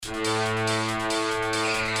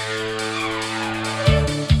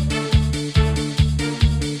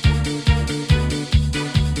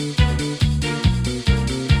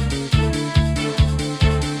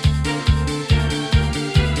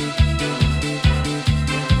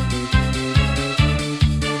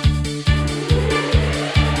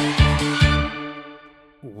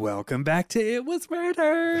Welcome back to It Was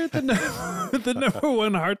Murder, the number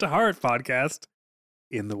one heart-to-heart podcast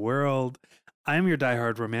in the world. I'm your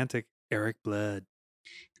diehard romantic, Eric Blood.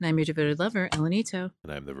 And I'm your devoted lover, Elenito.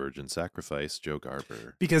 And I'm the virgin sacrifice, Joe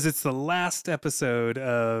Garber. Because it's the last episode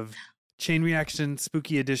of Chain Reaction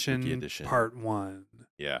Spooky Edition, Part 1.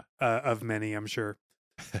 Yeah. Of many, I'm sure.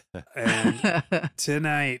 And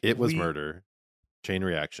tonight... It Was Murder, Chain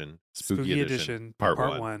Reaction, Spooky Edition, Part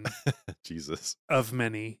 1. Jesus. Of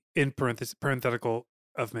many, in parenthetical,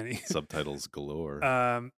 of many. Subtitles galore.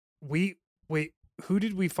 Wait, who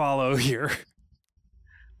did we follow here?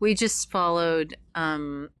 We just followed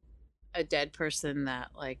a dead person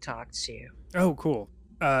that talks to you. Oh, cool.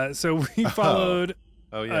 So we followed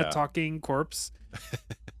a talking corpse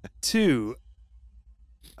to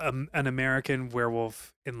An American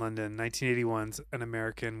Werewolf in London, 1981's An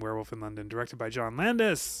American Werewolf in London, directed by John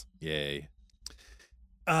Landis. Yay.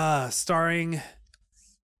 Starring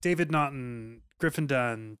David Naughton, Griffin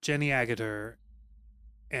Dunne, Jenny Agutter,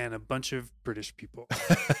 and a bunch of British people.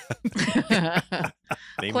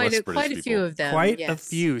 Quite a few of them. A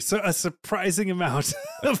few. So a surprising amount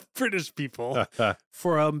of British people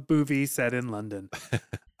for a movie set in London.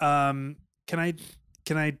 Can I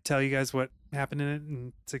tell you guys what happened in it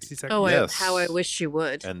in 60 seconds? Oh, yes. How I wish you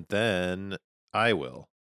would. And then I will.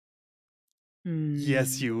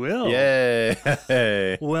 Yes, you will.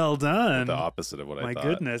 Yay. Well done. The opposite of what I thought. My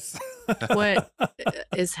goodness. What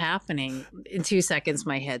is happening? In 2 seconds,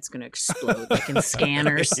 my head's going to explode like in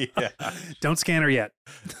Scanners. Yeah. Don't scan her yet.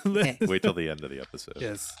 Okay. Wait till the end of the episode.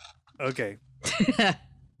 Yes. Okay.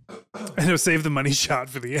 I know, save the money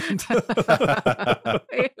shot for the end.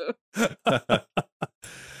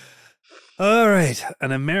 All right.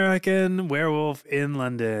 An American Werewolf in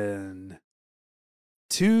London.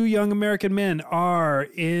 2 young American men are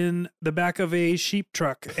in the back of a sheep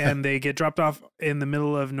truck and they get dropped off in the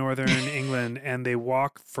middle of northern England, and they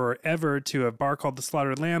walk forever to a bar called the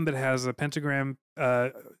Slaughtered Lamb that has a pentagram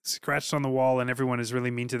scratched on the wall, and everyone is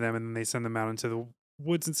really mean to them, and then they send them out into the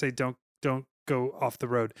woods and say, don't go off the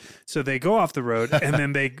road. So they go off the road, and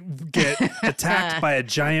then they get attacked by a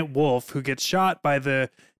giant wolf who gets shot by the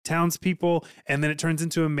townspeople, and then it turns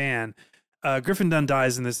into a man. Griffin Dunne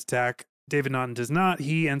dies in this attack. David Naughton does not.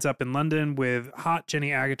 He ends up in London with hot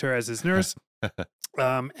Jenny Agutter as his nurse.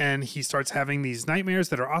 And he starts having these nightmares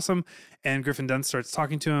that are awesome. And Griffin Dunne starts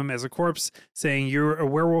talking to him as a corpse, saying, "You're a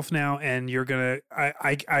werewolf now, and you're gonna.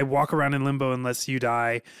 I walk around in limbo unless you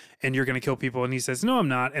die, and you're gonna kill people." And he says, "No, I'm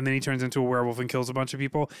not." And then he turns into a werewolf and kills a bunch of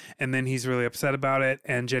people. And then he's really upset about it.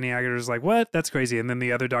 And Jenny Agutter is like, "What? That's crazy." And then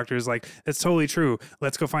the other doctor is like, "That's totally true.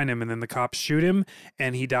 Let's go find him." And then the cops shoot him,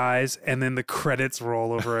 and he dies. And then the credits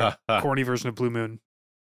roll over a corny version of Blue Moon.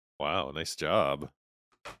 Wow, nice job.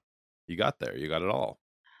 You got there. You got it all.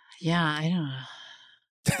 Yeah, I don't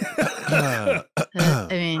know. I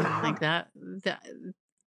mean,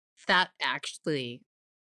 that actually,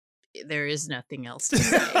 there is nothing else to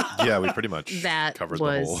say. Yeah, we pretty much that covered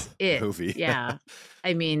was the whole it. movie. Yeah.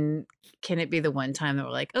 I mean, can it be the one time that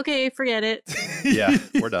we're like, okay, forget it? Yeah,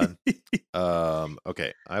 we're done.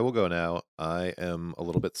 Okay, I will go now. I am a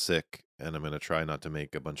little bit sick, and I'm going to try not to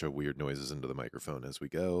make a bunch of weird noises into the microphone as we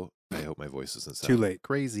go. I hope my voice doesn't sound Too late.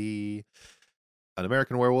 Crazy. An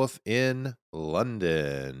American Werewolf in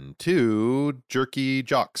London. 2 jerky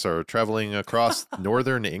jocks are traveling across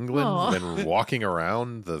northern England and walking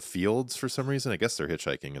around the fields for some reason. I guess they're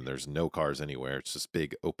hitchhiking, and there's no cars anywhere. It's just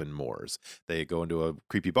big open moors. They go into a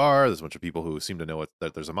creepy bar. There's a bunch of people who seem to know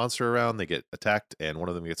that there's a monster around. They get attacked, and one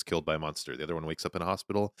of them gets killed by a monster. The other one wakes up in a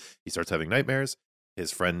hospital. He starts having nightmares.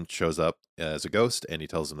 His friend shows up as a ghost, and he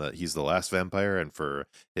tells him that he's the last vampire, and for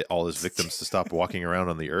all his victims to stop walking around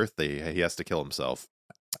on the earth, he has to kill himself.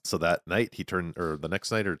 So that night the next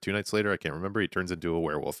night or 2 nights later, I can't remember, he turns into a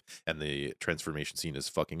werewolf, and the transformation scene is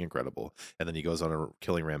fucking incredible. And then he goes on a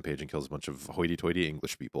killing rampage and kills a bunch of hoity-toity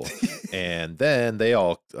English people. And then they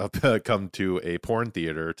all come to a porn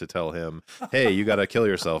theater to tell him, "Hey, you got to kill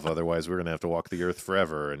yourself, otherwise we're going to have to walk the earth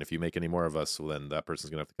forever. And if you make any more of us, well, then that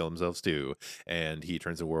person's going to have to kill themselves too." And he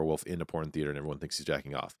turns a werewolf in a porn theater, and everyone thinks he's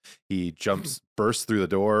jacking off. He bursts through the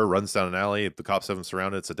door, runs down an alley. The cops have him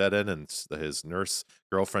surrounded. It's a dead end, and his nurse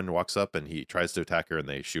girlfriend walks up, and he tries to attack her, and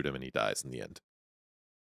they shoot him, and he dies in the end.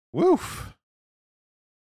 Woof.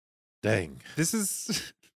 Dang. This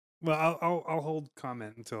is... Well, I'll hold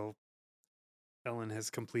comment until Ellen has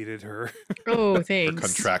completed her... Oh, thanks.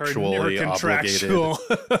 Contractually her contractual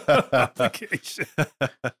obligation.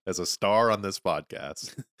 As a star on this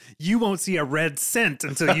podcast. You won't see a red cent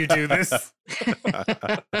until you do this.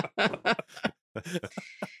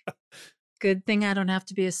 Good thing I don't have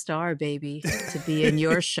to be a star, baby, to be in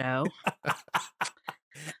your show.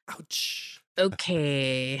 Ouch.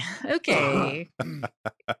 Okay.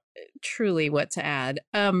 Truly what to add.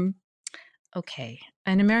 Okay.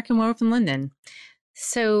 An American Werewolf in London.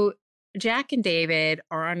 So Jack and David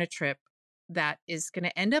are on a trip that is going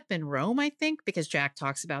to end up in Rome, I think, because Jack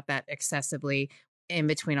talks about that excessively in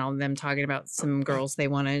between all of them talking about some girls they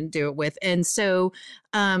want to do it with. And so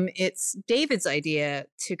it's David's idea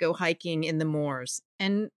to go hiking in the moors.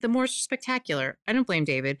 And the moors are spectacular. I don't blame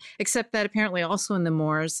David, except that apparently also in the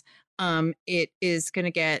moors, it's going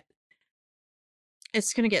to get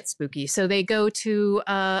spooky. So they go to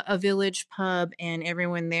a village pub and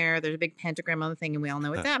everyone there's a big pentagram on the thing. And we all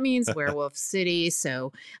know what that means. Werewolf City.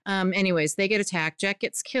 So anyways, they get attacked. Jack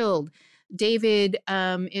gets killed. David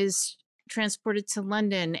is transported to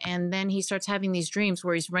London. And then he starts having these dreams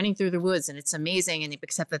where he's running through the woods and it's amazing. And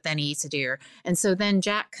except that then he eats a deer. And so then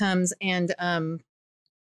Jack comes and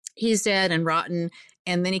he's dead and rotten.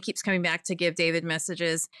 And then he keeps coming back to give David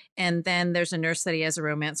messages. And then there's a nurse that he has a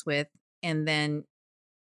romance with. And then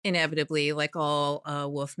inevitably, like all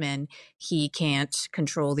wolfmen, he can't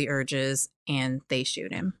control the urges and they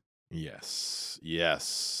shoot him. Yes.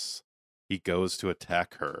 He goes to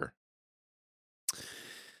attack her.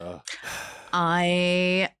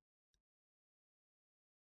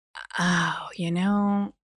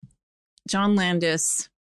 John Landis,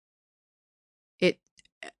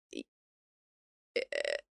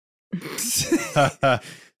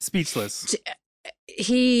 Speechless.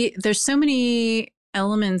 There's so many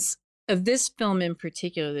elements of this film in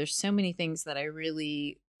particular. There's so many things that I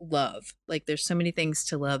really love. Like there's so many things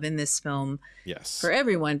to love in this film. Yes. For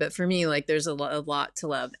everyone, but for me, like there's a lot to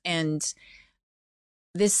love. And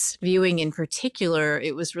this viewing in particular,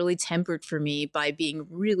 it was really tempered for me by being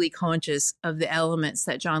really conscious of the elements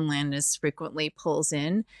that John Landis frequently pulls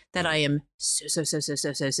in that I am so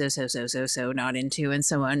not into and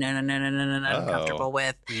so uncomfortable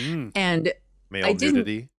with. And male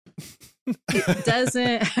nudity. It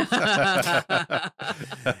doesn't.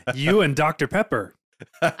 You and Dr. Pepper.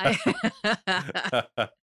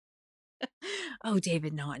 Oh,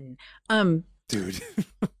 David Naughton. Dude.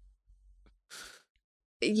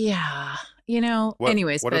 Yeah,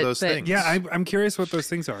 anyways. What are those things? Yeah, I'm curious what those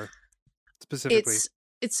things are specifically.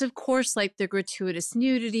 It's of course like the gratuitous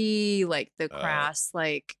nudity, like the crass,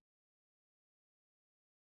 like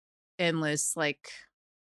endless, like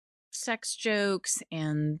sex jokes,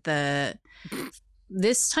 and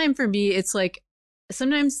this time for me, it's like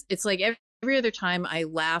sometimes it's like every other time I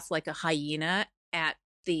laugh like a hyena at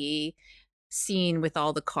the scene with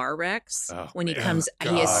all the car wrecks when he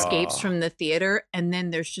escapes from the theater, and then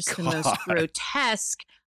there's just the most grotesque,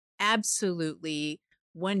 absolutely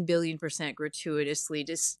 1,000,000,000% gratuitously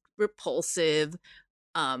just repulsive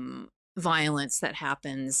violence that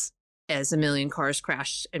happens as a million cars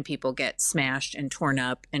crash and people get smashed and torn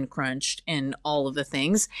up and crunched and all of the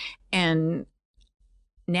things. And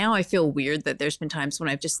now I feel weird that there's been times when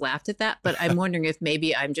I've just laughed at that, but I'm wondering if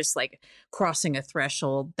maybe I'm just like crossing a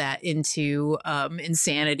threshold that into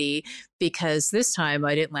insanity, because this time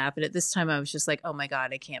I didn't laugh at it. This time I was just like, oh my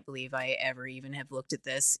God, I can't believe I ever even have looked at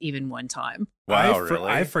this even one time. Wow, really?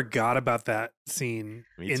 I forgot about that scene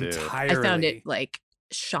entirely. I found it like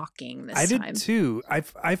shocking this time. I did too.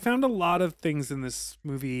 I found a lot of things in this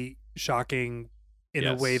movie shocking in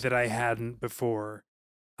a way that I hadn't before.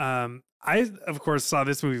 I, of course, saw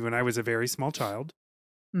this movie when I was a very small child,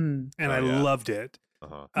 and I loved it.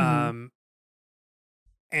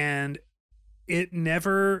 And it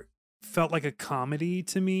never felt like a comedy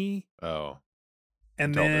to me. Oh.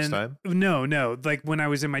 And Until then, this time? No. Like when I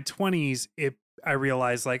was in my 20s, I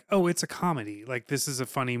realized like, oh, it's a comedy. Like this is a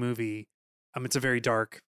funny movie. It's a very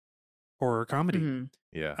dark horror comedy.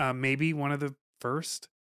 Yeah. Maybe one of the first.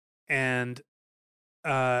 And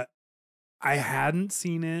I hadn't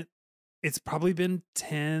seen it. It's probably been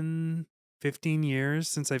 10, 15 years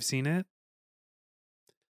since I've seen it.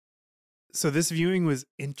 So this viewing was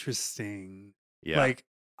interesting. Yeah. Like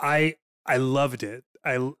I loved it.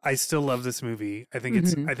 I still love this movie. I think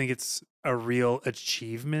it's a real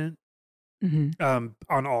achievement on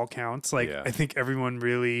all counts. Like I think everyone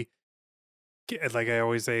really, like I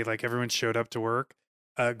always say, like everyone showed up to work.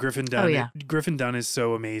 Griffin Dunn. Griffin Dunn is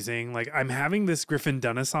so amazing. Like I'm having this Griffin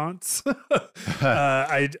Dunnaissance.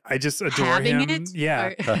 I just adore him. It?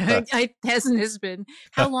 Yeah. Hasn't this been?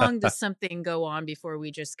 How long does something go on before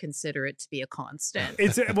we just consider it to be a constant?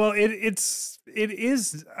 It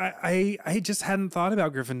is. I just hadn't thought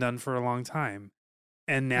about Griffin Dunn for a long time,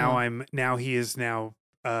 and now he is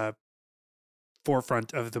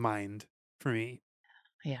forefront of the mind for me.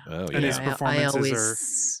 Yeah. Oh, yeah. And his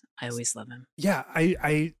performances I always love him. Yeah,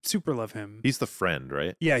 I super love him. He's the friend,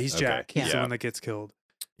 right? Yeah, he's Okay. Jack. He's Yeah. the one that gets killed.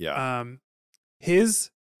 Yeah. His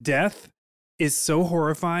death is so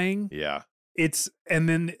horrifying. Yeah. And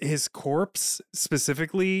then his corpse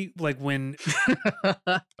specifically, like when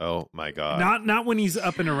Oh my God. not when he's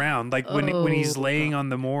up and around, like when he's laying God. on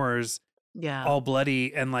the moors, Yeah. all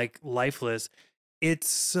bloody and like lifeless. It's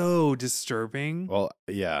so disturbing. Well,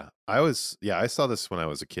 yeah. I saw this when I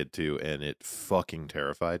was a kid too, and it fucking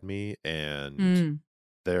terrified me. And Mm.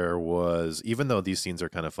 there was, even though these scenes are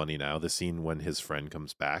kind of funny now, the scene when his friend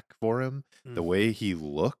comes back for him, the way he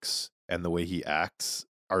looks and the way he acts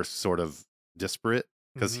are sort of disparate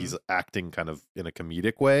because he's acting kind of in a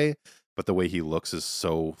comedic way, but the way he looks is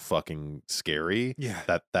so fucking scary Yeah.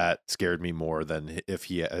 that scared me more than if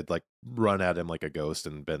he had like run at him like a ghost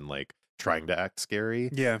and been like trying to act scary.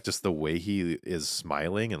 Yeah. Just the way he is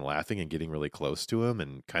smiling and laughing and getting really close to him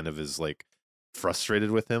and kind of is like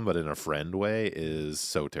frustrated with him, but in a friend way, is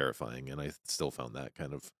so terrifying. And I still found that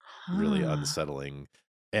kind of really unsettling.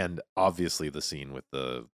 And obviously the scene with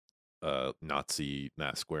the Nazi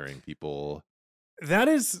mask wearing people. That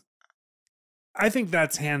is, I think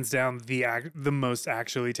that's hands down the most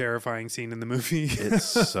actually terrifying scene in the movie. It's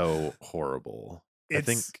so horrible. I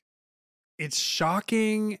think it's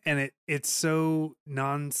shocking, and it's so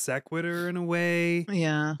non sequitur in a way.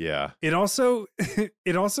 Yeah. Yeah. It also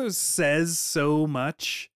it also says so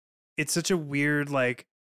much. It's such a weird, like,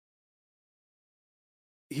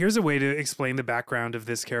 here's a way to explain the background of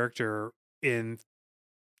this character in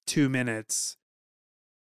 2 minutes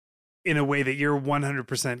in a way that you're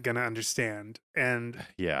 100% going to understand. And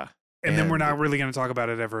Yeah. then we're not really going to talk about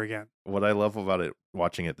it ever again. What I love about it,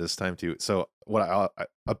 watching it this time too. So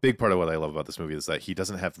a big part of what I love about this movie is that he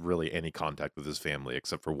doesn't have really any contact with his family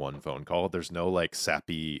except for one phone call. There's no like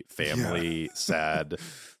sappy family, sad,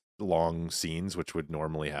 long scenes, which would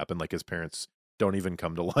normally happen. Like his parents don't even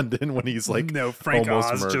come to London when he's like, no, Frank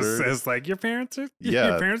almost Oz just murdered. says like, your parents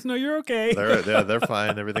Yeah. know you're okay. They're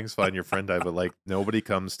fine. Everything's fine. Your friend died, but like nobody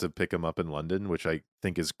comes to pick him up in London, which I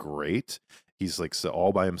think is great. He's like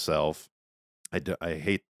all by himself. I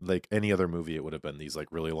hate, like any other movie, it would have been these like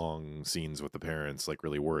really long scenes with the parents like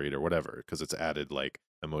really worried or whatever, because it's added like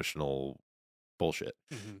emotional bullshit.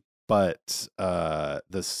 Mm-hmm. But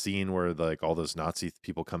the scene where like all those Nazi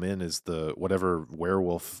people come in is the whatever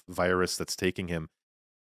werewolf virus that's taking him,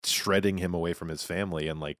 shredding him away from his family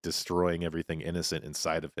and like destroying everything innocent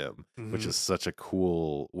inside of him, which is such a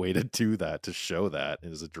cool way to do that, to show that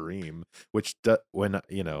as a dream, which when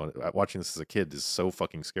watching this as a kid is so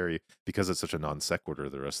fucking scary because it's such a non sequitur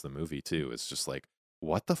the rest of the movie too. It's just like,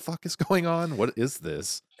 what the fuck is going on? What is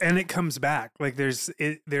this? And it comes back. Like there's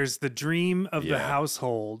the dream of the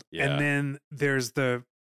household, and then there's the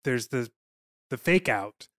fake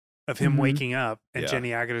out of him waking up and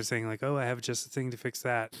Jenny Agutter saying like, oh, I have just a thing to fix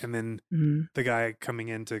that. And then the guy coming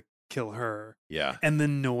in to kill her. Yeah. And the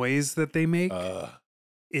noise that they make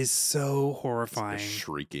is so horrifying.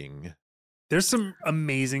 Shrieking. There's some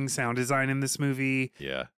amazing sound design in this movie.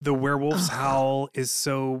 Yeah. The werewolf's howl is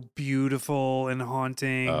so beautiful and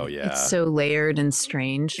haunting. Oh, yeah. It's so layered and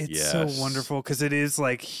strange. It's so wonderful because it is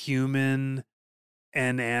like human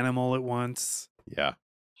and animal at once. Yeah.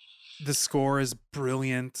 The score is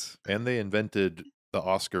brilliant. And they invented the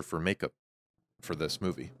Oscar for makeup for this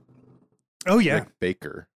movie. Oh, yeah. Rick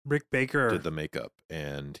Baker did did the makeup,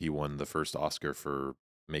 and he won the first Oscar for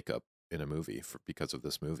makeup in a movie because of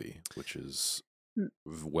this movie, which is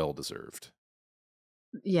well deserved.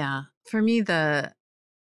 Yeah. For me, like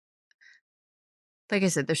I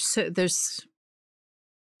said, there's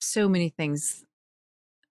so many things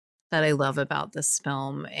that I love about this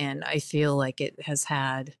film, and I feel like it has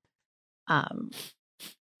had a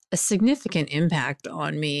significant impact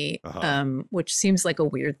on me, which seems like a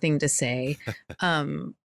weird thing to say.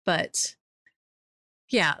 But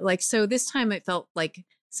yeah, like, so this time it felt like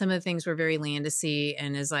some of the things were very Landis-y.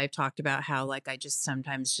 And as I've talked about how like, I just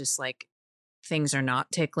sometimes just like things are not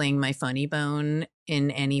tickling my funny bone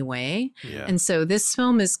in any way. Yeah. And so this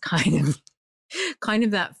film is kind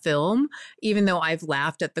of that film, even though I've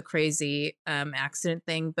laughed at the crazy accident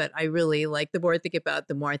thing, but I really like, the more I think about it,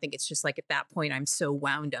 the more I think it's just like at that point I'm so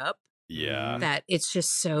wound up that it's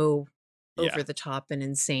just so over the top and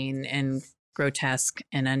insane and grotesque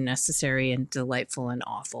and unnecessary and delightful and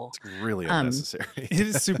awful. It's really unnecessary. It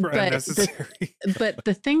is super unnecessary. But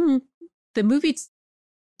the movie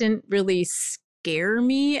didn't really scare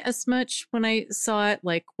me as much when I saw it,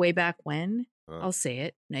 like way back when. I'll say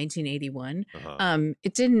it, 1981.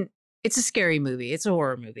 It didn't, it's a scary movie. It's a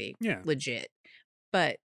horror movie. Yeah. Legit.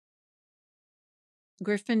 But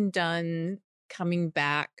Griffin Dunn coming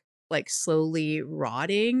back, like slowly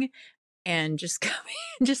rotting and just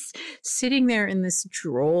sitting there in this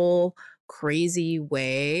droll crazy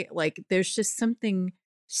way. Like there's just something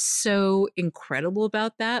so incredible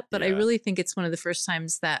about that. But I Yeah. really think it's one of the first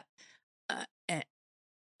times that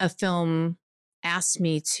a film asked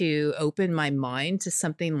me to open my mind to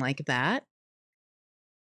something like that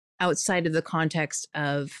outside of the context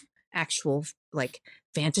of actual like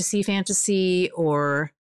fantasy,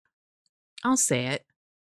 or I'll say it,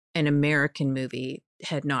 an American movie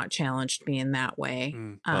had not challenged me in that way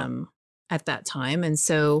at that time. And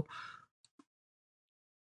so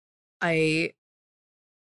I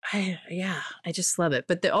just love it.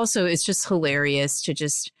 But also it's just hilarious to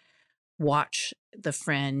just watch the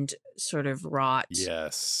friend sort of rot.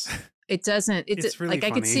 Yes. It doesn't, It's really like, I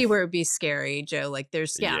could funny. see where it'd be scary, Joe. Like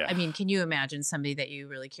there's, Yeah. I mean, can you imagine somebody that you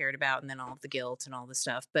really cared about and then all of the guilt and all the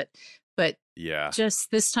stuff? But Yeah.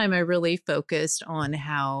 just this time I really focused on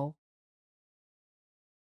how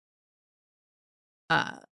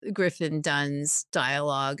Griffin Dunn's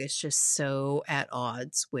dialogue is just so at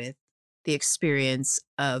odds with the experience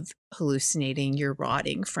of hallucinating your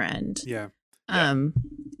rotting friend. Yeah.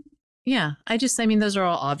 Yeah, I mean, those are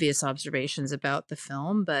all obvious observations about the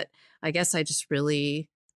film, but I guess I just really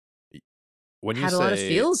When you had a lot of say,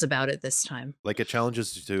 feels about it this time. like, it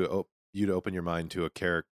challenges you to open your mind to a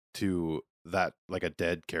character, to that, like, a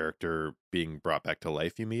dead character being brought back to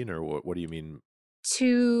life, you mean? Or what do you mean?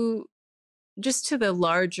 To the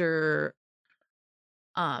larger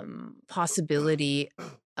possibility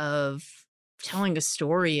of telling a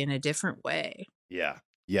story in a different way. Yeah.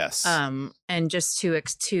 Yes. And just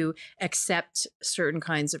to accept certain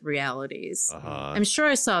kinds of realities. Uh-huh. I'm sure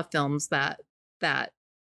I saw films that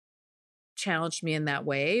challenged me in that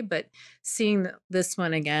way, but seeing this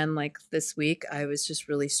one again, like this week, I was just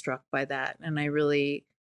really struck by that. And I really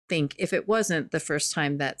think if it wasn't the first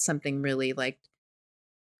time that something really like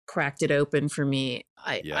cracked it open for me,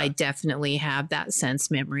 I definitely have that sense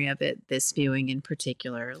memory of it, this viewing in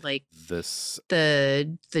particular. Like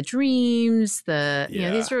the dreams, you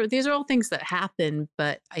know, these are all things that happen,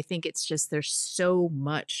 but I think it's just there's so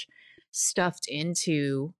much stuffed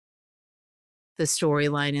into the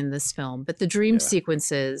storyline in this film. But the dream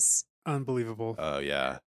sequences, unbelievable. Oh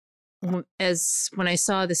yeah. As when I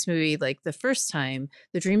saw this movie like the first time,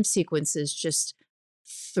 the dream sequences just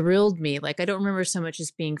thrilled me. Like I don't remember so much as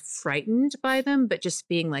being frightened by them, but just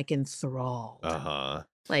being like enthralled.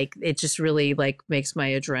 Like it just really like makes my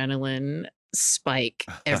adrenaline spike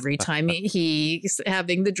every time he's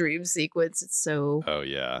having the dream sequence. It's so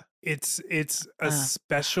it's a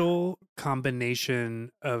special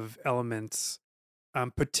combination of elements,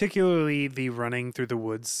 particularly the running through the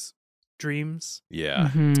woods dreams,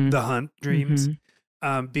 the hunt dreams,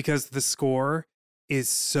 because the score is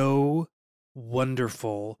so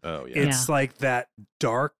wonderful. It's like that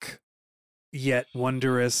dark yet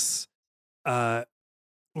wondrous,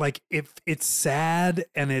 like if it's sad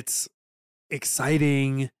and it's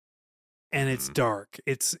exciting and it's dark,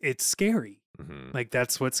 it's scary. Like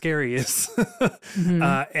that's what scary is.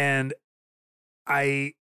 And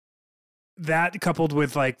that coupled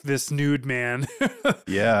with like this nude man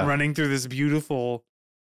running through this beautiful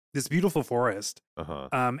forest,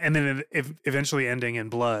 and then eventually ending in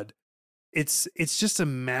blood. It's just a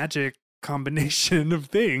magic combination of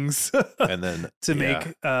things. And then to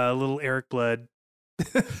make little Eric Blood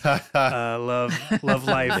love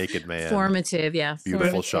life, naked man, formative,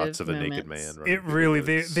 beautiful shots of a naked man. It really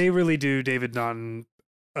they really do David Naughton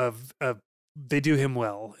they do him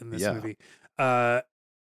well in this movie.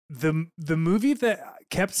 The movie that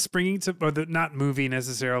kept springing to, or the not movie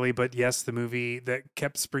necessarily, but yes, the movie that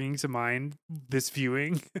kept springing to mind this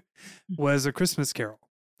viewing was A Christmas Carol.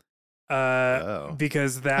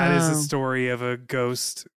 Because that is a story of a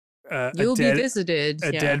ghost, you'll be visited,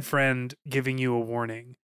 a dead friend giving you a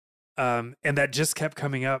warning. And that just kept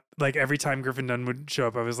coming up. Like every time Griffin Dunn would show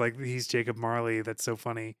up, I was like, he's Jacob Marley. That's so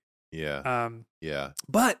funny. But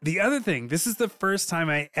the other thing, this is the first time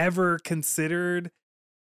I ever considered,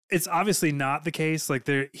 it's obviously not the case. Like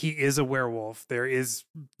he is a werewolf. There is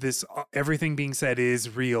this, everything being said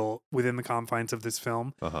is real within the confines of this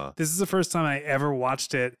film. This is the first time I ever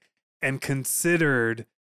watched it and considered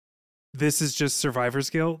this is just survivor's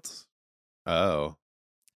guilt. And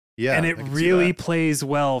it really plays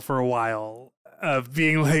well for a while of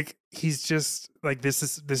being like, he's just like, this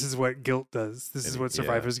is what guilt does. This is what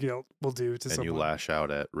survivor's guilt will do to someone. And you lash out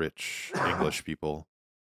at rich English people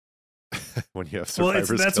when you have survivor's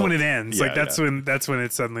guilt. That's when it ends. Yeah, like that's when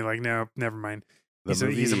it's suddenly like, no, never mind. He's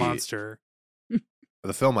a monster.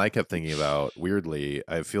 The film I kept thinking about, weirdly,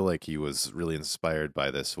 I feel like he was really inspired by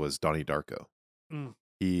this, was Donnie Darko.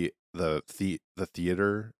 The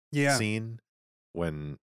theater scene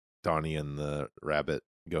when Donnie and the rabbit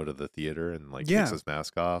go to the theater and like Yeah. takes his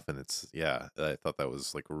mask off, and I thought that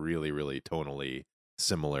was like really, really tonally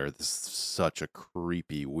similar. This is such a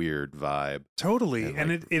creepy, weird vibe. Totally. And, And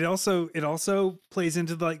like- it also plays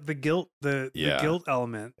into like the guilt, the Yeah. guilt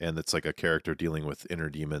element. And it's like a character dealing with inner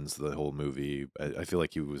demons the whole movie. I feel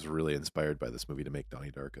like he was really inspired by this movie to make Donnie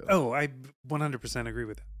Darko. Oh, I 100% agree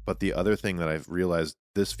with that. But the other thing that I've realized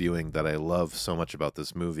this viewing that I love so much about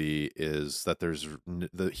this movie is that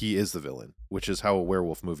he is the villain, which is how a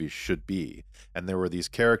werewolf movie should be. And there were these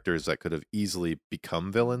characters that could have easily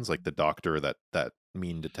become villains, like the doctor, that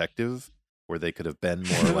mean detective, where they could have been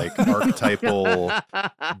more like archetypal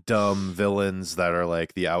dumb villains that are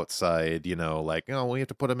like the outside, like, we have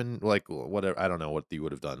to put them in like whatever. I don't know what you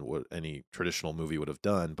would have done, what any traditional movie would have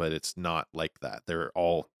done, but it's not like that. They're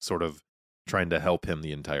all sort of trying to help him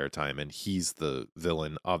the entire time, and he's the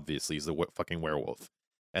villain. Obviously, he's the fucking werewolf,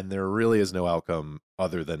 and there really is no outcome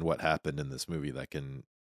other than what happened in this movie that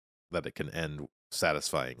it can end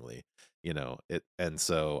satisfyingly. And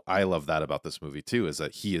so I love that about this movie too, is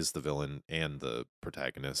that he is the villain and the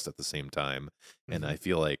protagonist at the same time. And I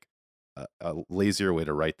feel like a lazier way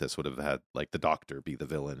to write this would have had like the doctor be the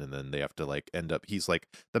villain, and then they have to like end up, he's like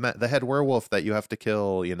the head werewolf that you have to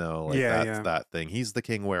kill, like that thing. He's the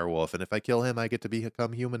king werewolf, and if I kill him, I get to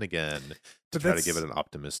become human again. To try to give it an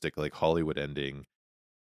optimistic like Hollywood ending.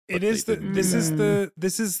 This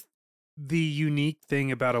is the unique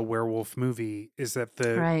thing about a werewolf movie, is that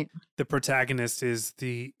the protagonist is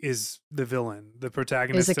the villain. The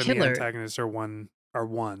protagonist and the antagonist are one.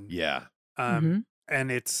 Yeah.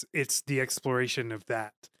 And it's the exploration of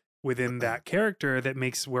that within that character that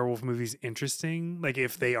makes werewolf movies interesting. Like,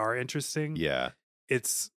 if they are interesting. Yeah.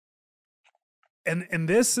 It's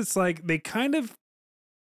it's like they kind of,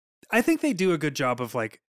 I think they do a good job of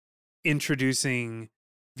like introducing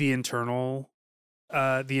the internal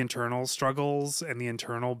struggles and the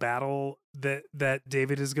internal battle that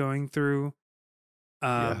David is going through.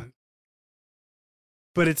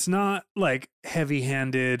 But it's not like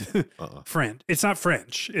heavy-handed French. It's not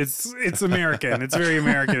French. It's American. It's very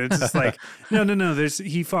American. It's just like, no.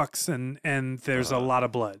 He fucks and there's a lot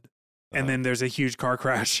of blood. And then there's a huge car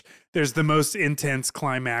crash. There's the most intense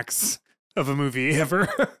climax of a movie ever.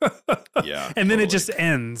 Yeah. And then it just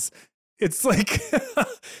ends. It's like,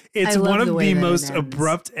 it's one of the most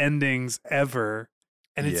abrupt endings ever.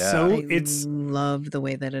 And I love the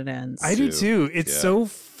way that it ends. I do too. It's so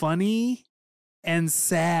funny and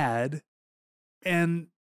sad and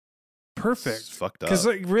perfect. It's fucked up. Because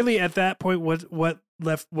like, really at that point, what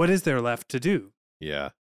is there left to do? Yeah.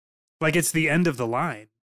 Like, it's the end of the line.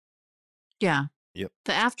 Yeah. Yep.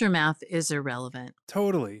 The aftermath is irrelevant.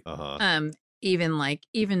 Totally.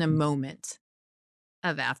 Even a moment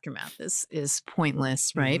of aftermath is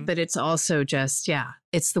pointless, right? Mm-hmm. But it's also just,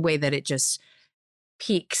 it's the way that it just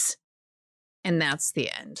peaks, and that's the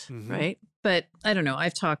end, right? But I don't know. I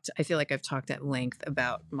feel like I've talked at length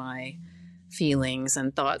about my feelings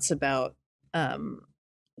and thoughts about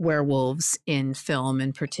werewolves in film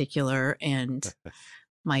in particular, and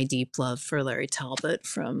my deep love for Larry Talbot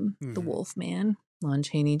from The Wolfman, Lon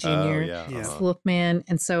Chaney Jr. Wolfman.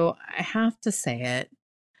 And so I have to say it,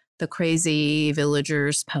 the Crazy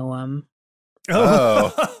Villagers poem.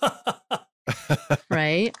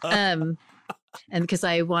 Right? And because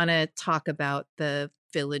I want to talk about the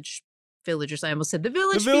villagers. I almost said the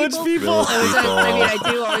village people. I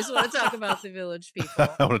do always want to talk about the village people.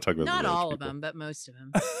 I want to talk about not all of them, but most of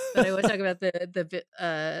them. But I want to talk about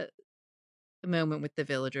the moment with the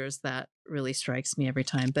villagers that really strikes me every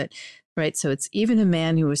time. But right, so it's even a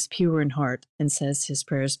man who is pure in heart and says his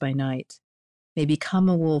prayers by night may become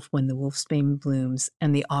a wolf when the wolfsbane blooms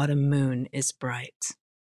and the autumn moon is bright.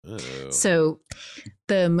 Oh. So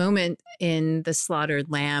the moment in The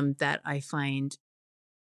Slaughtered Lamb that I find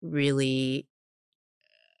really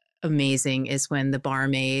amazing is when the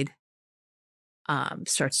barmaid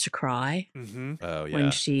starts to cry. Oh yeah.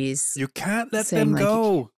 When she's, you can't let them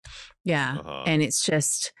go. And it's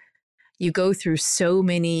just, you go through so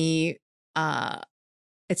many,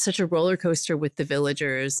 it's such a roller coaster with the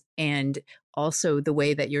villagers, and also the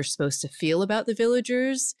way that you're supposed to feel about the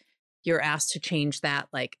villagers. You're asked to change that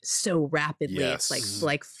like so rapidly. Yes. It's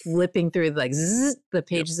like flipping through like the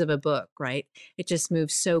pages of a book, right? It just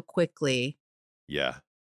moves so quickly. Yeah.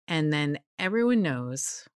 And then everyone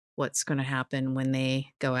knows what's going to happen when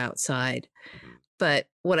they go outside. But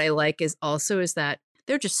what I like is that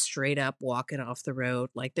they're just straight up walking off the road.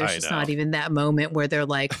 Like there's I just know. not even that moment where they're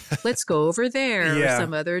like, let's go over there Yeah. or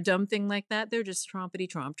some other dumb thing like that. They're just trompity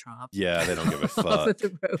tromp tromp. Yeah, they don't give a Off fuck. of the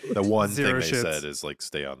road. The one Zero thing they shits. said is like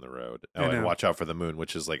stay on the road. I Oh, and know. watch out for the moon,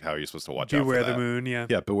 which is like how you're supposed to watch out Beware for the that. moon. Yeah.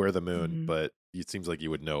 Yeah, beware the moon. Mhm. But it seems like you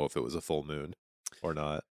would know if it was a full moon or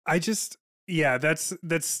not. I just, yeah, that's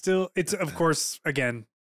still, it's of course, again,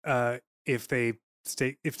 if they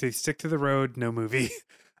stick to the road, no movie.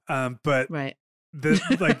 But Right.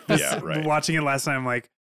 Yeah, right. watching it last time, like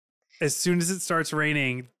as soon as it starts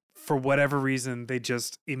raining, for whatever reason, they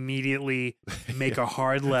just immediately make a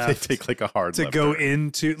hard They left take like a hard to left go turn.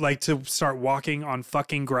 into, like, to start walking on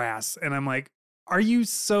fucking grass. And I'm like, are you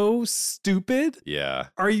so stupid? Yeah,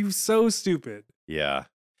 Are you so stupid? yeah.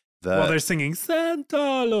 While they're singing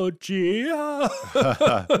Santa Lucia.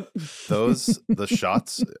 The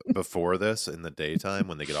shots before this in the daytime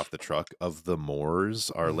when they get off the truck of the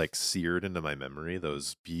moors are like seared into my memory.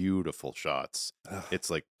 Those beautiful shots. Ugh.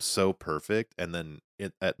 It's like so perfect. And then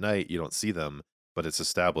at night you don't see them, but it's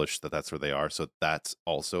established that that's where they are. So that's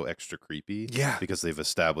also extra creepy. Yeah. Because they've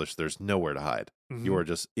established there's nowhere to hide. Mhm. You are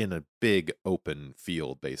just in a big open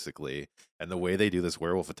field basically. And the way they do this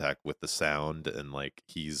werewolf attack with the sound and like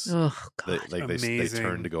he's Oh God. they Amazing.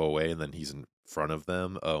 turn to go away and then he's in front of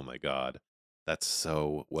them. Oh my god, that's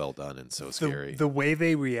so well done and so scary. The way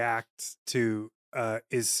they react to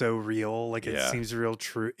is so real. Like it Yeah. seems real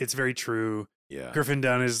true. It's very true. Yeah, Griffin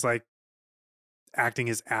Dunn is like acting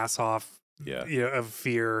his ass off. Yeah. You know, of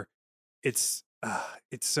fear. It's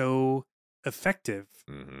so effective.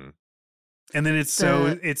 hmm And then it's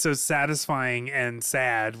so satisfying and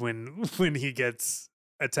sad when he gets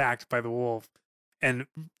attacked by the wolf and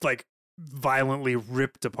like violently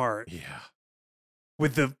ripped apart yeah.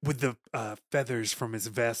 with the feathers from his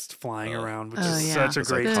vest flying Oh. around, which Oh, is yeah. such a Those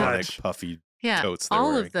great iconic touch. puffy Yeah. coats they're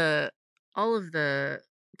All wearing. of the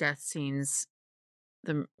death scenes,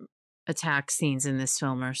 the attack scenes in this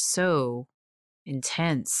film are so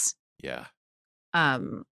intense. Yeah,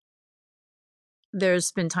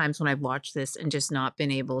 There's been times when I've watched this and just not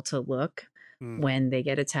been able to look Mm. when they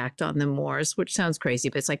get attacked on the moors, which sounds crazy,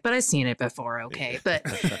 but it's like, but I've seen it before, okay.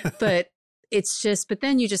 But it's just, but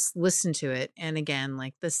then you just listen to it, and again,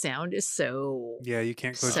 like the sound is so Yeah, you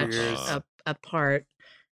can't close such your ears. a part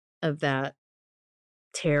of that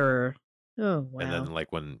terror. Oh wow. and then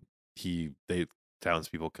like when the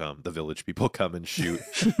village people come and shoot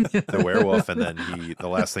the werewolf, and then the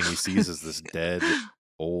last thing he sees is this dead,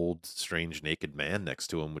 old, strange, naked man next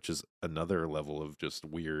to him, which is another level of just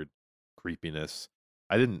weird creepiness.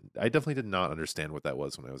 I definitely did not understand what that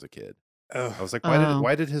was when I was a kid. Oh. I was like, Oh.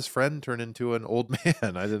 why did his friend turn into an old man?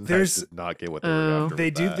 I did not get what they were Oh. after. They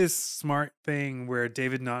with do that. this smart thing where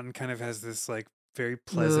David Naughton kind of has this like very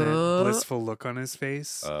pleasant, blissful look on his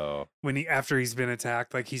face Oh, when after he's been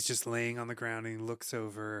attacked. Like he's just laying on the ground and he looks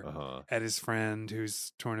over uh-huh, at his friend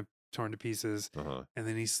who's torn to pieces, uh-huh. and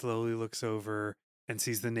then he slowly looks over and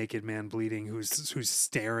sees the naked man bleeding, who's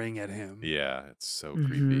staring at him. Yeah, it's so Mhm.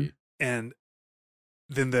 creepy. And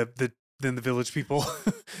then the village people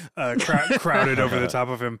crowded over the top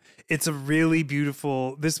of him. It's a really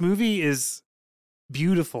beautiful. This movie is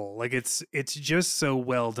beautiful. Like it's just so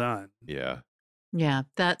well done. Yeah, Yeah,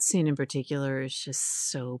 that scene in particular is just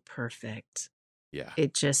so perfect. yeah,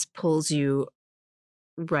 It just pulls you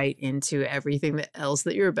right into everything else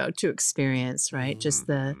that you're about to experience, right? Just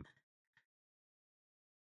the Mhm.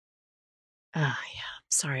 yeah.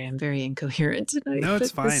 Sorry, I'm very incoherent tonight. No,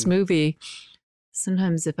 it's but This fine. movie,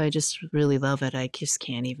 sometimes if I just really love it, I just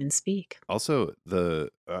can't even speak. Also, well,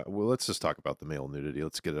 let's just talk about the male nudity.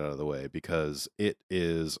 Let's get it out of the way because it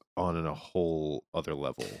is on a whole other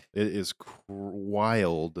level. It is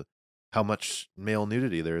wild how much male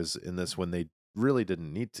nudity there is in this when they really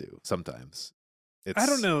didn't need to. Sometimes I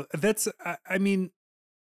don't know. That's I mean,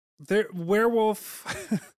 werewolf.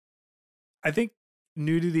 I think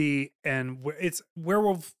nudity and it's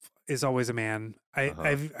werewolf is always a man.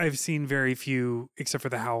 Uh-huh. I've seen very few, except for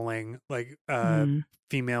The Howling, like Mm.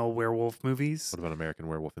 female werewolf movies. What about American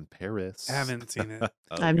Werewolf in Paris? I haven't seen it.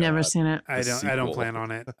 Oh, I've never God. seen it. I The don't sequel. plan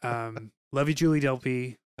on it. Love you, Julie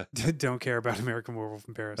Delpy. Don't care about American Werewolf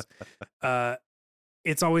in Paris.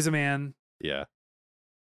 It's always a man. Yeah,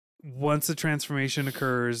 Once a transformation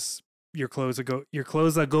occurs, your clothes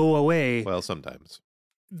go away. well, sometimes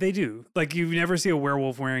They do. Like you never see a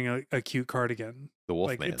werewolf wearing a cute cardigan. the Wolf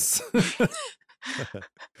Like Man it's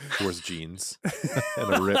wears jeans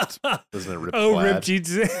and a ripped, doesn't it ripped oh, plaid? ripped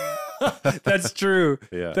jeans. That's true.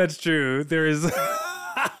 Yeah, That's true. There is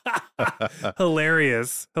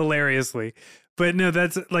hilariously. But no,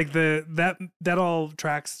 that's like that all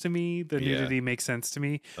tracks to me. The Yeah. nudity makes sense to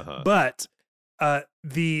me. uh-huh. But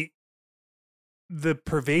The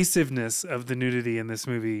pervasiveness of the nudity in this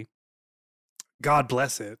movie, God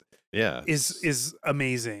bless it, Yeah. is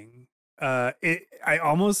amazing. I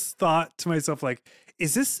almost thought to myself, like,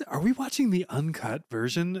 are we watching the uncut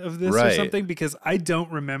version of this or Right. something? Because I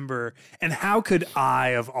don't remember. And how could I,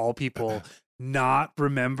 of all people, not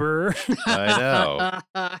remember? I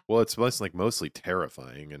know. Well, it's mostly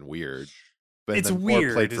terrifying and weird. But It's then weird.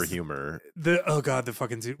 More played for humor. The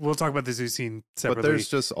fucking zoo. We'll talk about the zoo scene separately. But there's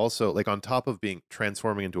just also, like, on top of being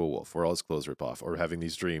transforming into a wolf where all his clothes rip off, or having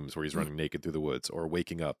these dreams where he's running naked through the woods, or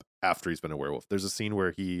waking up after he's been a werewolf. There's a scene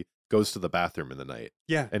where he goes to the bathroom in the night.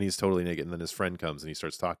 Yeah. And he's totally naked. And then his friend comes and he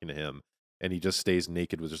starts talking to him. And he just stays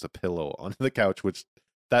naked with just a pillow on the couch, which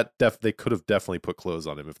they could have definitely put clothes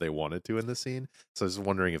on him if they wanted to in this scene. So I was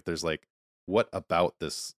wondering if there's, like, what about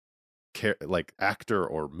this like actor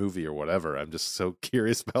or movie or whatever, I'm just so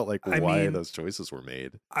curious about, like, why those choices were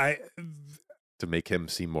made. To make him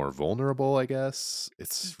seem more vulnerable, I guess.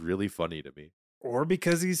 It's really funny to me. Or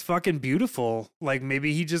because he's fucking beautiful. Like,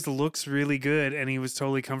 maybe he just looks really good and he was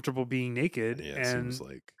totally comfortable being naked. Yeah, it seems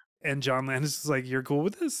like. And John Landis was like, "You're cool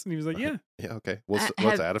with this?" And he was like, "Yeah." Yeah, okay. Well,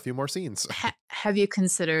 let's add a few more scenes. Have you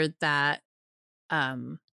considered that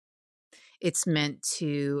it's meant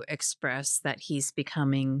to express that he's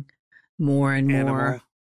becoming more and Animal. more?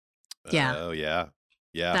 Yeah. Oh, yeah.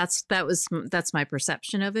 Yeah. That's my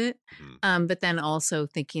perception of it. Mhm. But then also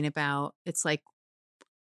thinking about, it's like,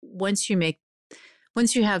 once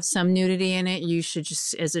you have some nudity in it, you should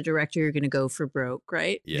just, as a director, you're going to go for broke,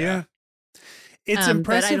 right? Yeah. It's But I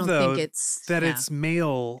impressive, don't though, think it's that it's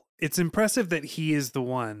male. It's impressive that he is the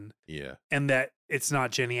one. Yeah. And that it's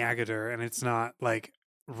not Jenny Agutter and it's not, like,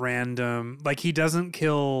 random. Like, he doesn't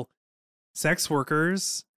kill sex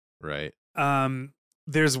workers. Right.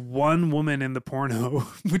 There's one woman in the porno,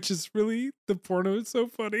 which is really, the porno is so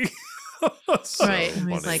funny. So right.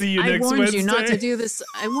 And he's funny. like, See you I next warned you not Wednesday." to do this.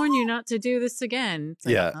 I warned you not to do this again. It's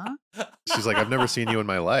like, Yeah. huh? She's like, I've never seen you in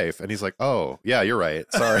my life. And he's like, oh, yeah, you're right.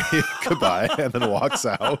 Sorry. Goodbye. And then walks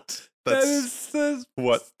out.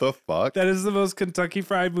 What the fuck? That is the most Kentucky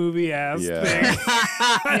Fried Movie ass Yeah. thing.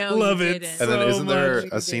 I No, love you it. didn't. And then so isn't there much.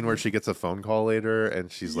 a scene where she gets a phone call later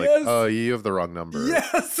and she's like, Yes. oh, you have the wrong number.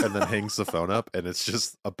 Yes. And then hangs the phone up and it's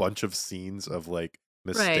just a bunch of scenes of, like,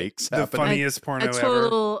 mistakes The happening. funniest porno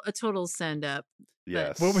ever. A total send up.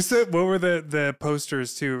 Yes. What were the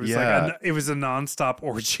posters too? It was Yeah. like it was a nonstop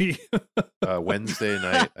orgy. Wednesday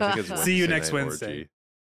night. I think it's Wednesday See you next night Wednesday.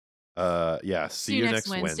 orgy. Yeah. See you next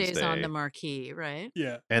Wednesday's Wednesday. on the marquee, right?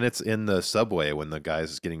 Yeah. And it's in the subway when the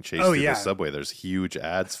guy's getting chased Oh, through yeah. the subway. There's huge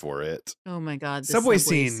ads for it. Oh my god, the Subway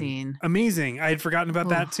scene. Amazing. I had forgotten about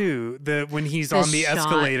that too. When he's The on the shot.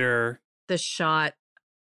 escalator. The shot,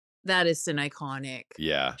 that is an iconic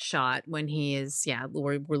Yeah. shot when he is,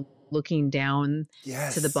 we're looking down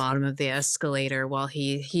Yes. to the bottom of the escalator while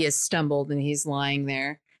he has stumbled and he's lying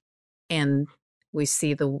there, and we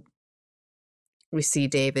see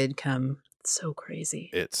David come. So crazy.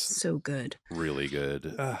 It's so good. really good.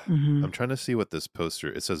 Mhm. I'm trying to see what this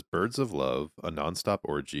poster, it says Birds of Love, a nonstop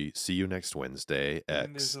orgy, see you next Wednesday,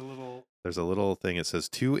 And X. there's There's a little thing, it says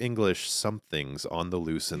 2 English somethings on the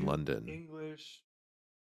loose in London. English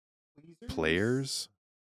Players?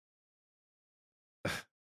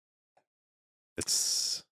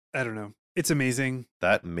 It's I don't know. It's amazing.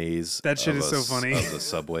 that maze. That shit is so funny. Of the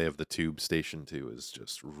subway of the tube station too is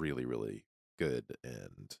just really, really good.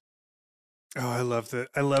 And Oh, I love that.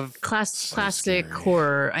 I love So classic scary.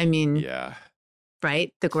 horror. I mean, yeah,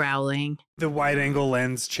 right? The growling. the wide angle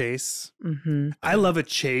lens chase. Mm-hmm. I love a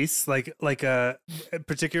chase, like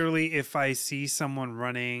particularly if I see someone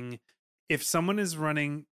running. If someone is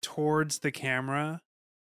running towards the camera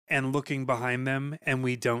and looking behind them, and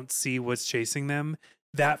we don't see what's chasing them,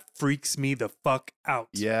 that freaks me the fuck out.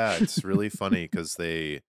 yeah, it's really funny because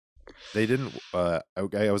they didn't. I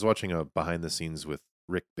was watching a behind the scenes with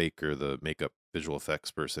Rick Baker, the makeup visual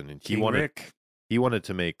effects person, and he King wanted Rick. he wanted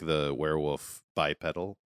to make the werewolf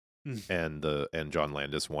bipedal, Mm. and John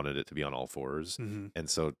Landis wanted it to be on all fours. Mhm. And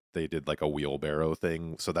so they did like a wheelbarrow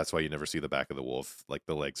thing. So that's why you never see the back of the wolf. Like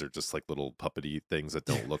the legs are just like little puppety things that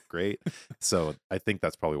don't look great. So I think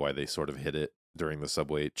that's probably why they sort of hit it during the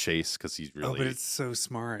subway chase, because he's really, Oh, but it's so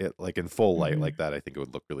smart. like in full light Mhm. like that. I think it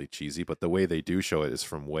would look really cheesy. But the way they do show it is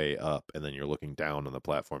from way up, and then you're looking down on the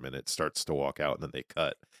platform, and it starts to walk out, and then they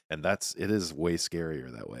cut, and it is way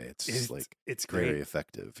scarier that way. It's just like it's very great.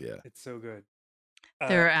 effective. Yeah. It's so good.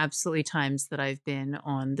 There are absolutely times that I've been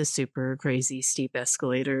on the super crazy steep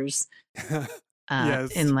escalators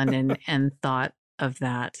Yes. in London and thought of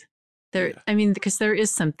that. Yeah. I mean, because there is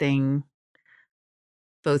something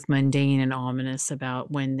both mundane and ominous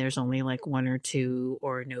about when there's only like one or two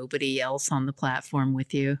or nobody else on the platform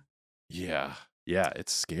with you. Yeah. Yeah.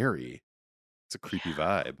 It's scary. It's a creepy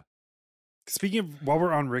vibe. Speaking of, while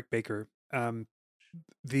we're on Rick Baker,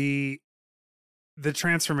 the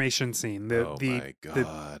transformation scene, Oh the my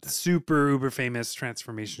God. super uber famous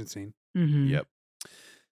transformation scene. Mhm. Yep.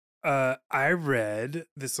 I read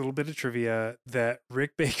this little bit of trivia that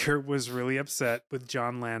Rick Baker was really upset with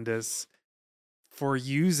John Landis for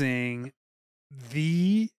using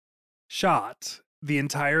the shot, the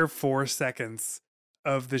entire 4 seconds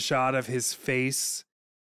of the shot of his face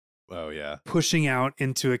Oh yeah. pushing out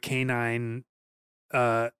into a canine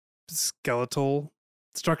skeletal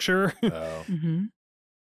structure. Oh. Mhm.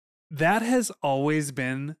 That has always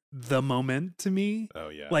been the moment to me. Oh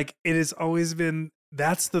yeah. Like, it has always been,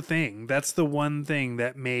 that's the thing. That's the one thing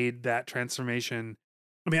that made that transformation.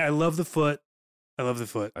 I mean, I love the foot. I love the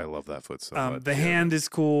foot. I love that foot so much. The hand is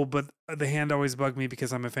cool, but the hand always bugged me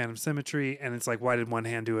because I'm a fan of symmetry, and it's like, why did one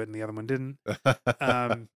hand do it and the other one didn't?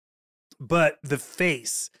 But the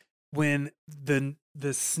face, when the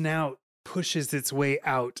snout pushes its way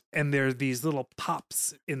out, and there are these little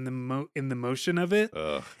pops in the motion of it,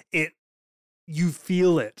 Ugh. you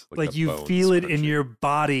feel it, Like like the you bones feel it in crunching. your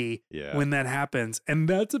body Yeah. when that happens. And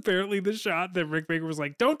that's apparently the shot that Rick Baker was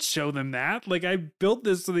like, don't show them that. Like, I built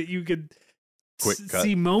this so that you could Quick cut.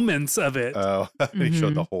 see moments of it. Oh, he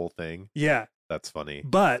showed the Mhm. whole thing. Yeah. That's funny.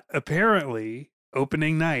 But apparently,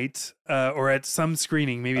 opening night, or at some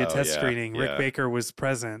screening, maybe a Oh, test yeah, screening, Rick yeah. Baker was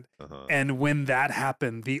present. Uh-huh. And when that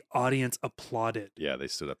happened, the audience applauded. Yeah, they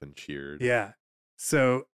stood up and cheered. Yeah.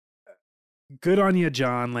 So good on you,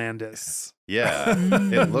 John Landis. Yeah, it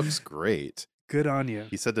Mm. looks great. Good on you.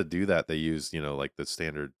 He said to do that, they used, like the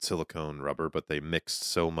standard silicone rubber, but they mixed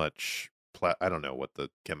so much. I don't know what the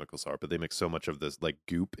chemicals are, but they mixed so much of this like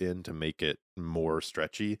goop in to make it more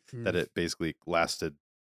stretchy that it basically lasted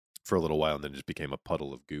for a little while and then just became a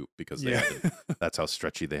puddle of goop because they Yeah. had to, that's how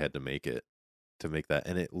stretchy they had to make it to make that.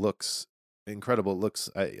 And it looks incredible. It looks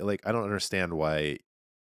I don't understand why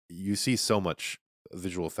you see so much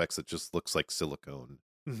visual effects that just looks like silicone.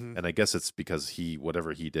 Mhm. And I guess it's because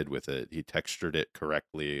whatever he did with it, he textured it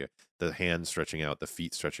correctly. The hand stretching out, the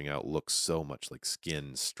feet stretching out looks so much like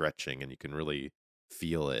skin stretching, and you can really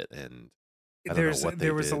feel it. And I don't know what There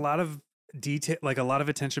they was a did. lot of detail, like a lot of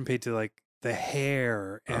attention paid to like the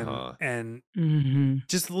hair and Uh-huh. and Mhm.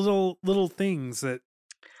 just little things that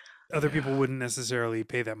other people Yeah. wouldn't necessarily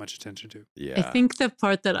pay that much attention to. Yeah. I think the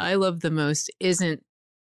part that I love the most isn't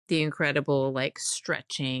the incredible like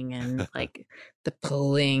stretching and like the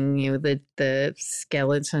pulling, the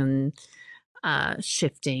skeleton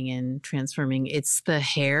shifting and transforming. It's the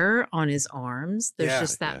hair on his arms. There's Yeah.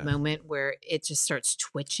 just that Yeah. moment where it just starts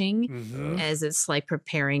twitching Mhm. Ugh. as it's like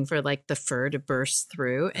preparing for like the fur to burst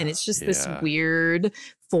through, and it's just this Yeah. weird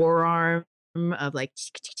forearm of like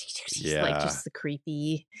Yeah. just the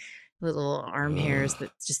creepy little arm hairs Ugh.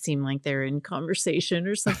 that just seem like they're in conversation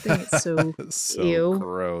or something. It's so So ew.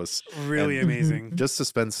 gross. Really And amazing. just to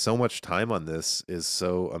spend so much time on this is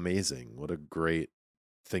so amazing. What a great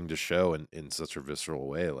thing to show in such a visceral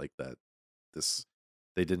way like that.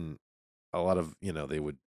 They didn't a lot of, they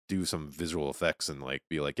would do some visual effects and like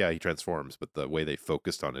be like, yeah, he transforms, but the way they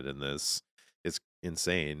focused on it in this is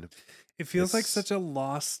insane. It feels like It's- such a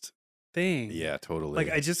lost thing. Yeah, totally.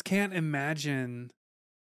 Like, I just can't imagine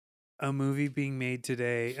a movie being made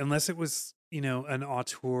today unless it was, an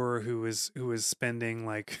auteur who was spending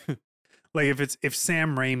like like if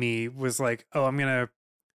Sam Raimi was like, "Oh, I'm going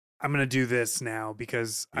to do this now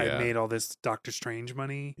because I Yeah. made all this Doctor Strange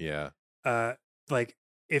money." Yeah. Like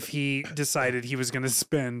if he decided he was going to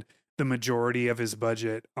spend the majority of his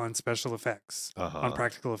budget on special effects, on Uh-huh.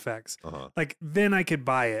 practical effects, Uh-huh. like then I could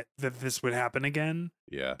buy it that this would happen again.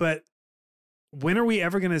 Yeah. But when are we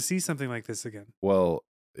ever going to see something like this again? Well,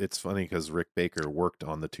 it's funny because Rick Baker worked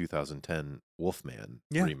on the 2010 Wolfman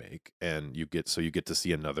Yeah. remake, and you get to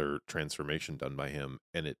see another transformation done by him,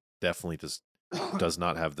 and it definitely just does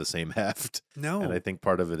not have the same heft. No. And I think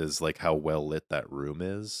part of it is like how well lit that room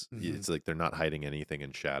is. Mhm. It's like they're not hiding anything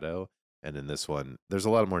in shadow. And in this one, there's a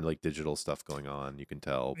lot more like digital stuff going on. You can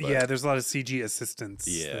tell. But Yeah, there's a lot of CG assistance.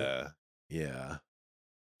 yeah, yeah.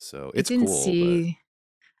 So I it's didn't cool. see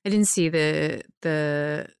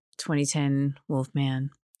the 2010 Wolfman.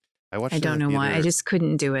 But I watched. I it in don't the know why. I theater. just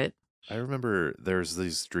couldn't do it. I remember there's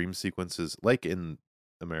these dream sequences, like in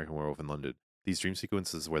American Werewolf in London, these dream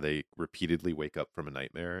sequences where they repeatedly wake up from a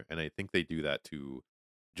nightmare. And I think they do that to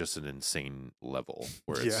just an insane level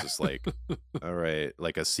where it's Yeah. just like, all right,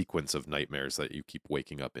 like a sequence of nightmares that you keep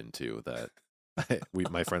waking up into that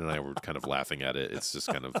my friend and I were kind of laughing at it. It's just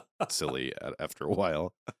kind of silly after a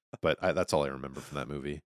while, but that's all I remember from that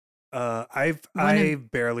movie. I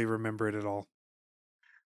barely remember it at all.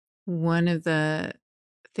 One of the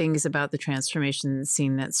things about the transformation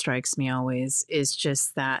scene that strikes me always is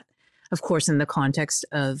just that, of course, in the context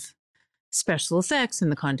of special effects, in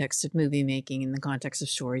the context of movie making, in the context of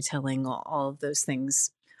storytelling, all of those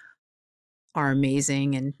things are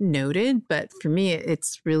amazing and noted. But for me,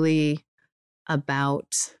 it's really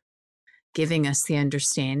about giving us the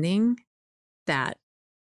understanding that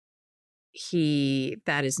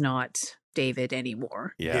that is not David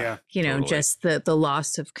anymore. Yeah. You know, totally. just the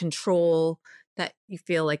loss of control, that you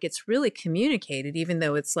feel like it's really communicated, even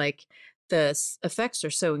though it's like the effects are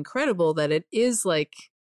so incredible that it is like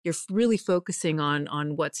you're really focusing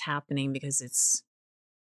on what's happening because it's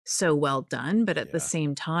so well done. But at the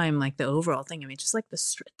same time, like the overall thing, I mean, just like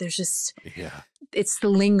there's just, it's the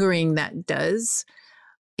lingering that does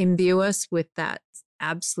imbue us with that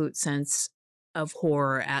absolute sense of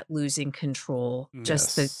horror at losing control,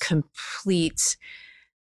 just the complete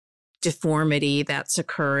deformity that's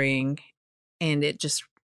occurring. And it just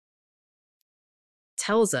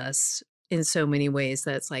tells us in so many ways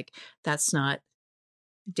that it's like, that's not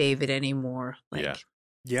David anymore. Like,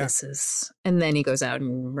 this is, and then he goes out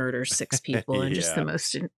and murders 6 people in just the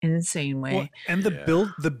most insane way. Well, and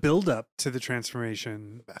the build up to the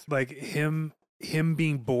transformation, like him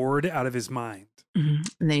being bored out of his mind. And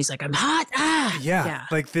then he's like, I'm hot. Yeah.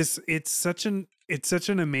 Like this, it's such an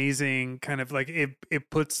amazing kind of like,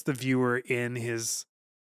 it puts the viewer in his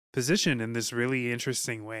position in this really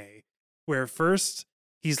interesting way, where first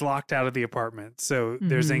he's locked out of the apartment. So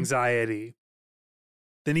there's anxiety.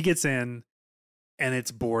 Then he gets in and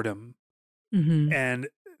it's boredom. And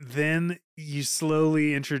then you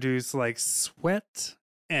slowly introduce like sweat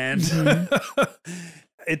and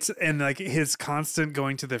and like his constant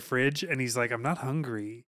going to the fridge, and he's like, I'm not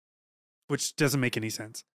hungry, which doesn't make any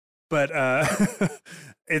sense. But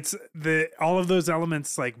it's all of those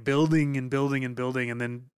elements like building and building and building, and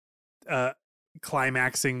then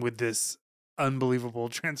climaxing with this unbelievable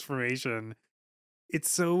transformation.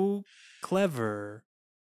 It's so clever.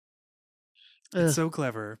 It's so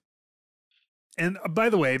clever. And by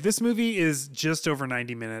the way, this movie is just over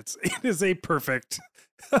 90 minutes. It is a perfect,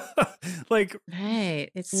 like, right.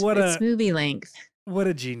 It's movie length. What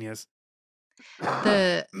a genius.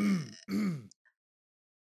 I don't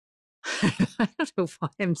know why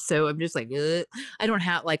I'm just like, I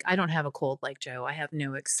don't have a cold like Joe. I have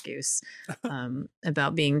no excuse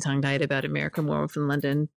about being tongue-tied about American Werewolf in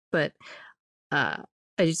London. But I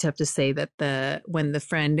just have to say that when the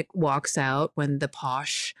friend walks out, when the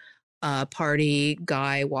posh party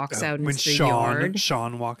guy walks out into the yard.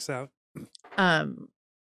 Sean walks out. Man,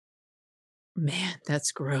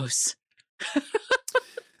 that's gross.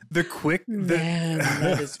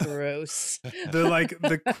 That is gross.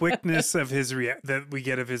 The quickness of that we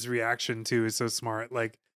get of his reaction too is so smart.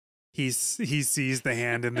 Like he sees the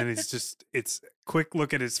hand, and then it's quick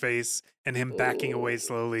look at his face and him backing away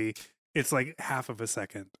slowly. It's like half of a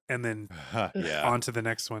second, and then on to the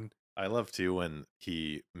next one. I love too when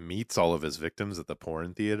he meets all of his victims at the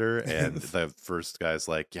porn theater, and the first guy's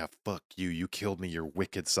like, yeah, fuck you, you killed me, your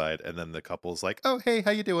wicked side. And then the couple's like, oh, hey,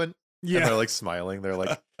 how you doing? Yeah. And they're like smiling. They're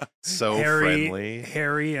like so friendly.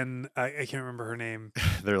 Harry and I can't remember her name.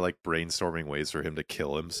 They're like brainstorming ways for him to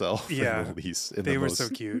kill himself. Yeah. They were so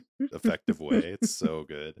cute. Effective way. It's so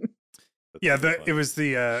good. It was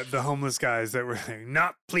the homeless guys that were like,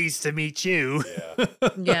 not pleased to meet you.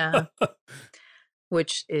 Yeah.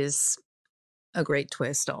 Which is a great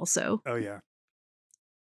twist also. Oh, yeah.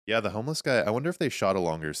 Yeah, the homeless guy, I wonder if they shot a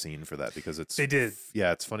longer scene for that, because they did.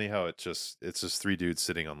 Yeah, it's funny how it's just 3 dudes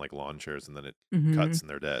sitting on like lawn chairs, and then it cuts and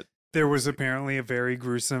they're dead. There was apparently a very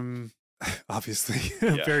gruesome, obviously,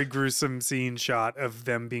 very gruesome scene shot of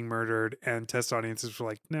them being murdered, and test audiences were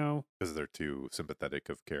like, no. Because they're too sympathetic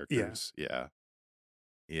of characters. Yeah.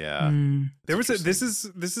 There was this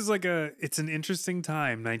is like it's an interesting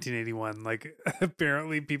time, 1981. Like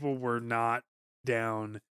apparently people were not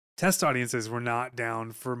down. Test audiences were not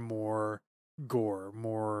down for more gore,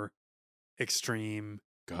 more extreme.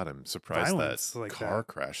 God, I'm surprised that like car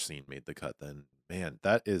crash scene made the cut then. Man,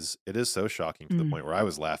 it is so shocking to the point where I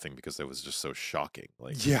was laughing because it was just so shocking.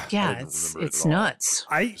 Like it's nuts.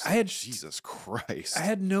 I had Jesus Christ. I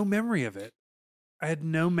had no memory of it. I had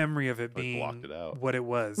no memory of it being blocked it out. What it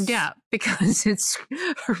was. Yeah, because it's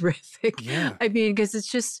horrific. Yeah. I mean, because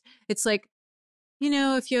it's like, you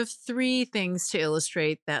know, if you have 3 things to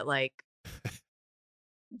illustrate that, like,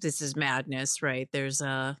 this is madness, right? There's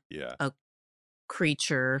a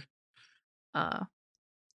creature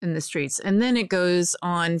in the streets. And then it goes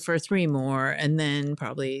on for 3 more, and then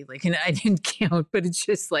probably like, and I didn't count, but it's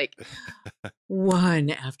just like one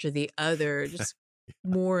after the other, just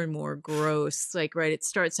more and more gross. Like, right, it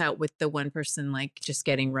starts out with the one person like just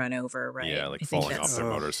getting run over, right? Yeah, like I think falling off that's, their Oh.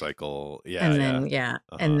 motorcycle. Yeah, and yeah. then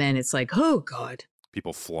Uh-huh. and then it's like, oh God.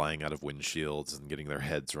 People flying out of windshields and getting their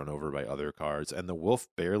heads run over by other cars. And the wolf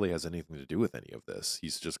barely has anything to do with any of this.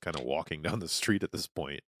 He's just kind of walking down the street at this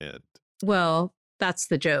point. And Well, that's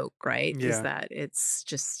the joke, right? Yeah. Is that it's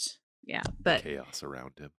just but chaos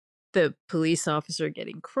around him. the police officer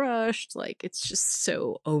getting crushed, like it's just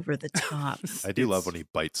so over the top. I do love when he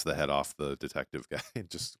bites the head off the detective guy and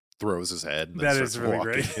just throws his head and then That starts is really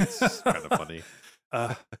walking. great. It's kind of funny.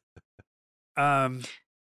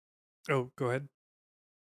 Oh, go ahead.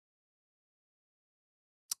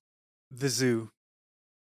 The zoo.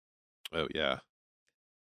 Oh, yeah.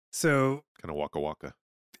 So Kind of waka waka.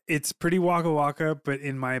 it's pretty waka waka, but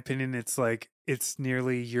in my opinion, it's like it's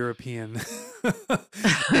nearly European.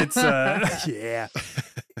 It's yeah.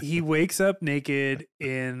 He wakes up naked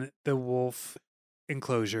in the wolf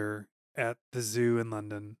enclosure at the zoo in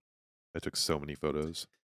London. I took so many photos.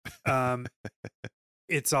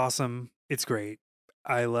 It's awesome. It's great.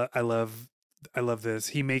 I love this.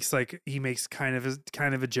 He makes kind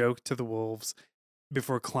of a joke to the wolves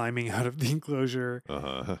before climbing out of the enclosure.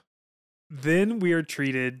 Uh-huh. Then we are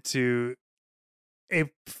treated to a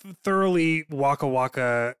thoroughly waka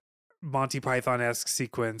waka Monty Python-esque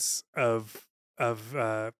sequence of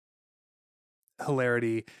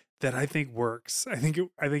hilarity that I think works. I think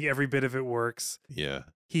every bit of it works. Yeah.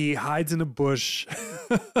 He hides in a bush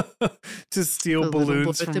to steal The little boy balloons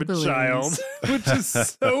with from the a balloons. child, which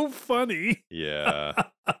is so funny. Yeah.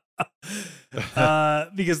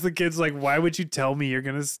 Because the kid's like, "Why would you tell me you're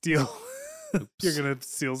gonna steal? You're Oops. gonna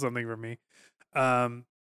steal something from me?"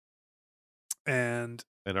 And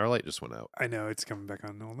And our light just went out. I know it's coming back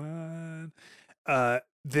on. Hold on.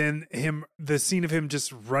 Then the scene of him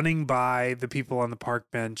just running by the people on the park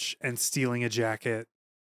bench and stealing a jacket.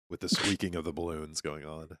 With the squeaking of the balloons going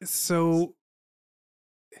on. So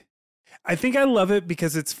I think I love it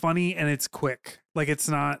because it's funny and it's quick. Like it's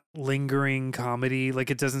not lingering comedy.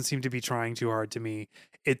 Like it doesn't seem to be trying too hard to me.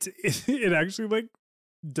 It actually like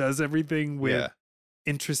does everything with Yeah.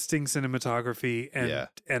 interesting cinematography and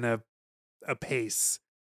a pace.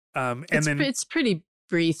 And then It's pretty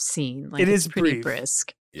brief scene. Like It it's is pretty brief.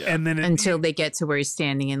 brisk Yeah. and then until they get to where he's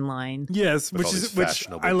standing in line. yes, With which all is these which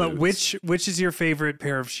fashionable I love. boots. Which is your favorite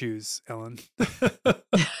pair of shoes, Ellen?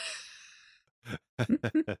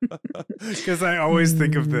 Because I always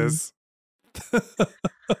think of this.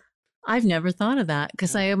 I've never thought of that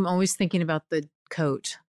because I am always thinking about the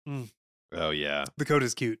coat. Oh, yeah. The coat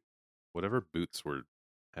is cute. Whatever boots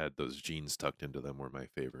had those jeans tucked into them were my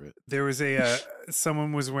favorite. There was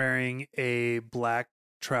someone was wearing a black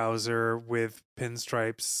trouser with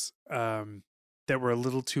pinstripes that were a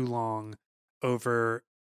little too long over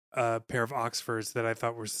a pair of Oxfords that I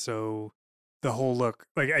thought were so the whole look.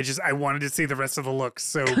 Like I wanted to see the rest of the look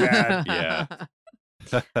so bad.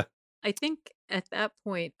 Yeah. I think at that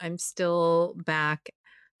point, I'm still back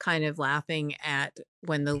kind of laughing at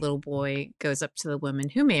when the little boy goes up to the woman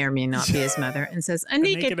who may or may not be his mother and says, a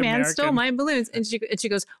naked naked man stole American." my balloons. And she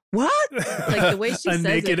goes, what? Like the way she a says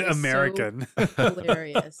naked it is American. so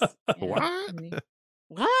hilarious. Yeah. What?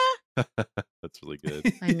 What? That's really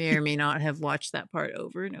good. I may or may not have watched that part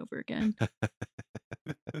over and over again.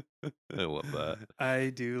 I love that. I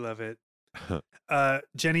do love it.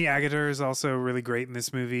 Jenny Agutter is also really great in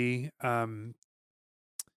this movie.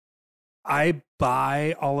 I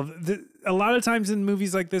buy all of a lot of times in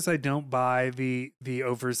movies like this, I don't buy the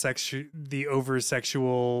over sexual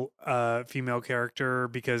female character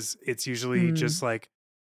because it's usually just like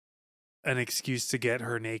an excuse to get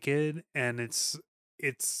her naked, and it's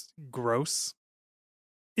gross.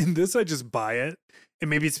 In this, I just buy it, and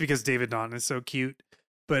maybe it's because David Naughton is so cute,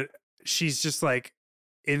 but she's just like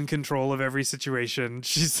in control of every situation.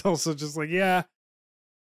 She's also just like, yeah,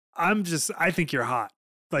 I think you're hot.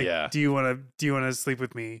 Like, Yeah. do you want to sleep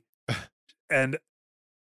with me? And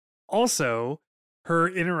also her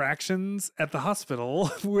interactions at the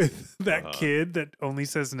hospital with that kid that only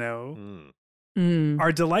says no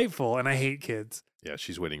are delightful. And I hate kids. Yeah,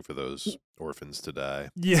 she's waiting for those orphans to die.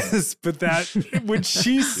 Yes, but that when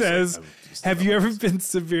she says, Like, I'm just "Have you ever honest. been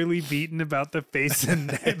severely beaten about the face and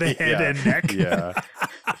the head Yeah, and neck?" Yeah.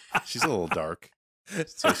 She's a little dark.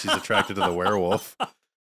 So she's attracted to the werewolf.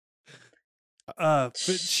 But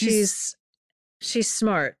she's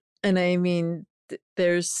smart, and I mean,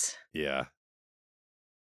 there's Yeah.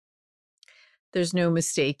 no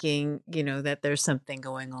mistaking, that there's something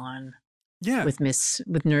going on Yeah. with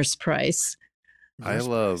Nurse Price. I Nurse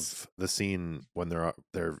love the scene when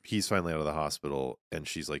he's finally out of the hospital and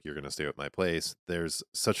she's like, "You're going to stay at my place." There's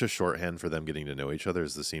such a shorthand for them getting to know each other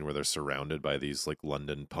is the scene where they're surrounded by these like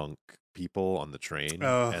London punk people on the train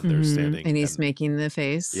Oh. and they're standing And he's making the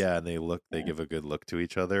face. yeah, and they give a good look to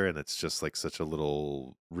each other, and it's just like such a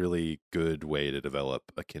little really good way to develop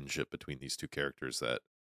a kinship between these two characters that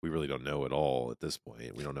we really don't know at all at this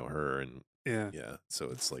point. We don't know her, and Yeah.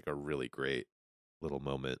 so it's like a really great little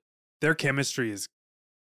moment. Their chemistry is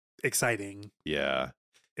exciting. Yeah.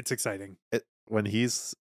 It's exciting. When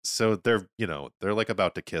he's so they're they're like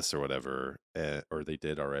about to kiss or whatever, or they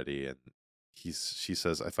did already, and she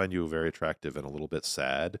says, "I find you very attractive and a little bit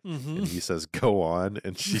sad," and he says, "Go on,"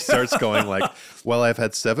 and she starts going like, "Well, I've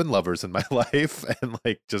had 7 lovers in my life," and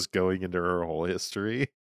like just going into her whole history.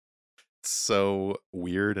 It's so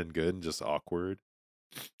weird and good and just awkward.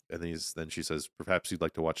 And then she says, "Perhaps you'd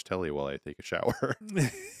like to watch telly while I take a shower."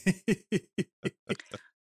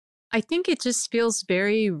 I think it just feels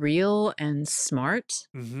very real and smart.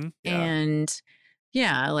 Mm-hmm. Yeah. And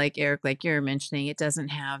yeah, like Eric, like you're mentioning, it doesn't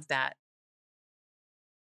have that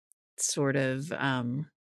sort of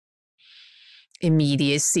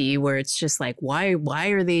immediacy where it's just like, why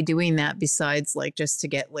are they doing that besides like just to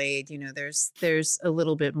get laid? There's a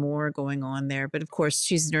little bit more going on there. But of course,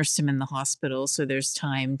 she's nursed him in the hospital, so there's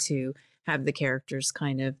time to have the characters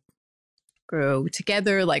kind of grow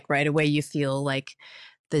together. Like right away, you feel like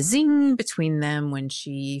the zing between them when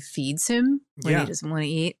she feeds him when he doesn't want to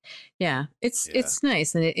eat. Yeah, it's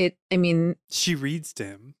nice, and I mean, she reads to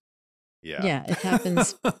him. Yeah, it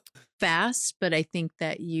happens fast, but I think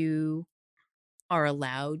that you are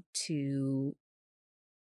allowed to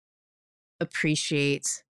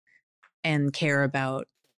appreciate and care about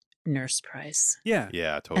Nurse Price. Yeah,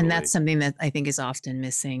 totally. And that's something that I think is often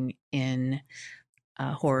missing in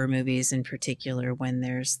horror movies, in particular, when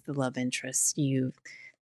there's the love interest. You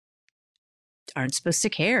aren't supposed to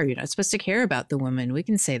care. You're not supposed to care about the woman. We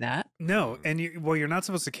can say that. No, and you're not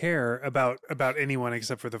supposed to care about anyone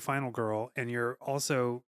except for the final girl, and you're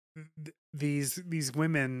also these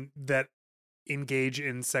women that engage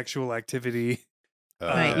in sexual activity.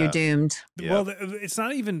 Right, you're doomed. Well, it's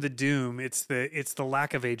not even the doom; it's the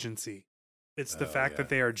lack of agency. It's the fact that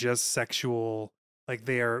they are just sexual. Like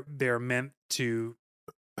they are meant to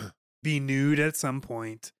be nude at some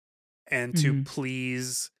point and to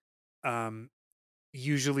please,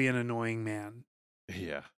 usually an annoying man.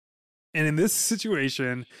 Yeah. And in this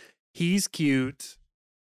situation, he's cute,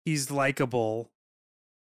 he's likable,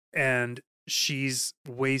 and she's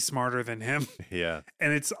way smarter than him. Yeah.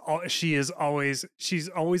 And she's always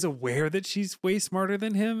aware that she's way smarter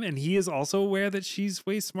than him, and he is also aware that she's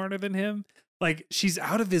way smarter than him. Like she's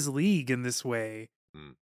out of his league in this way.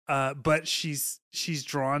 But she's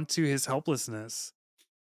drawn to his helplessness.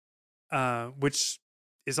 Which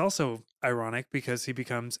is also ironic because he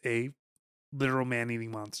becomes a literal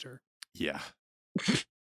man-eating monster. Yeah.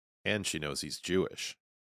 And she knows he's Jewish.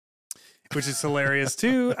 Which is hilarious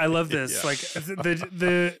too. I love this. Like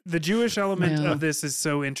the Jewish element of this is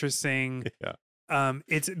so interesting. Yeah.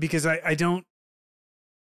 It's because I don't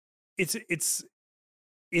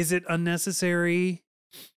is it unnecessary?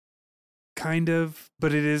 Kind of,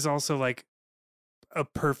 but it is also like a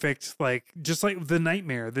perfect, like just like the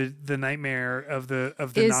nightmare of the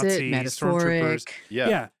Nazi stormtroopers.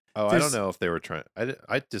 Yeah. Oh, I don't know if they were trying.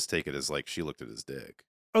 I just take it as like she looked at his dick.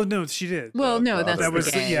 Oh no, she did. Well, no, that was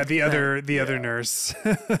the other Yeah. nurse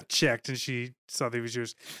checked and she saw that he was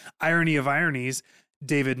Jewish. Irony of ironies,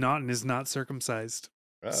 David Naughton is not circumcised.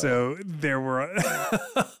 Oh. So there were.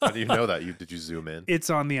 How do you know that? Did you zoom in? It's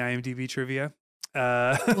on the IMDb trivia.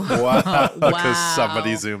 Wow, because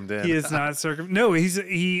somebody zoomed in. He is not No,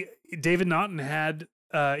 David Naughton had.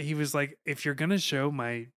 He was like, if you're gonna show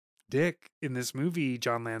my dick in this movie,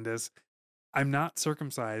 John Landis, I'm not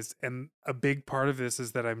circumcised, and a big part of this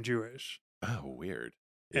is that I'm Jewish. Oh, weird.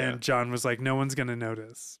 Yeah. And John was like, no one's gonna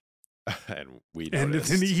notice. And we And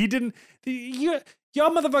noticed. he didn't. Y'all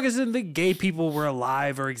motherfuckers didn't think gay people were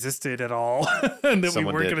alive or existed at all, and that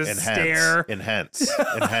Someone we weren't did. gonna stare.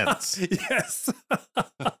 Enhance. Yes.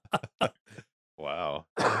 Wow.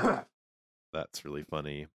 That's really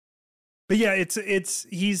funny. But yeah,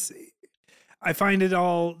 I find it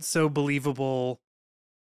all so believable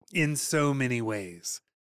in so many ways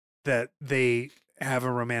that they have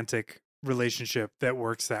a romantic relationship that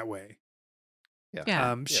works that way.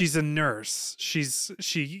 Yeah. She's a nurse. She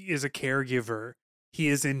is a caregiver. He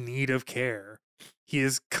is in need of care. He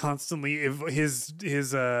is constantly his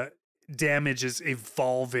damage is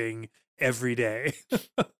evolving every day.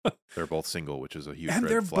 They're both single, which is a huge And red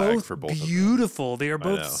they're flag both for both beautiful. They are I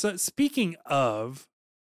know. both. Speaking of,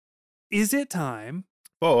 is it time?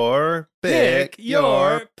 of them. For Pick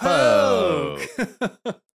Your Poke.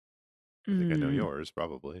 I think I know yours,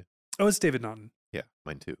 probably. Oh, it's David Naughton. Yeah,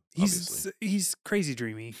 mine too. Obviously. He's crazy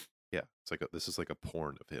dreamy. Yeah, it's like this is like a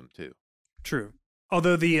porn of him too. True.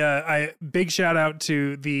 Although I big shout out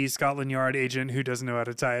to the Scotland Yard agent who doesn't know how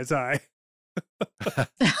to tie a tie.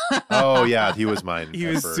 Oh yeah, he was mine. He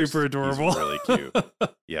at was first. super adorable. He's really cute.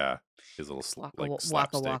 Yeah, his little Waka waka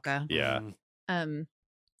slapstick. waka. Yeah,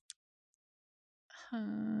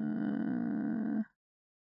 Mm.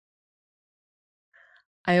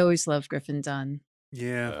 I always love Griffin Dunn.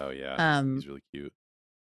 Yeah. oh yeah, he's really cute.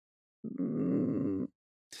 Mm,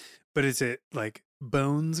 But is it like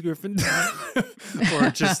Bones Griffin Dunn? Or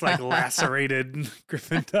just like lacerated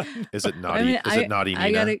Griffin Dunn? Is it naughty? I mean, is it naughty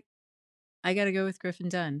Nina? I gotta go with Griffin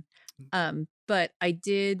Dunn. But I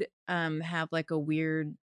did have like a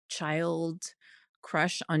weird child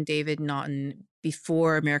crush on David Naughton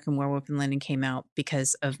before American Werewolf in London came out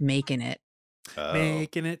because of Making It. Oh.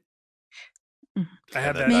 Making it. I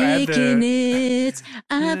had that. Making it,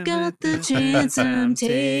 I've got the chance, I'm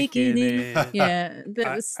taking it. Yeah,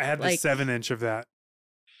 that was I had the like 7-inch of that.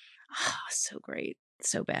 so great,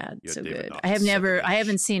 so bad, You had so David good. Naughton's I have never, 7-inch. I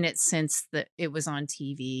haven't seen it since it was on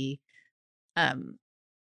TV.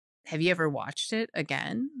 Have you ever watched it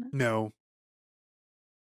again? No.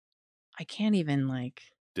 I can't even like.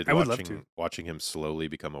 Did I would love to. watching him slowly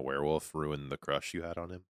become a werewolf ruin the crush you had on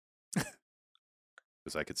him?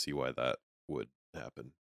 Because I could see why that would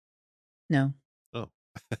happen. No, Oh,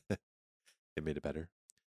 it made it better.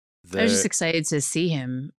 I was just excited to see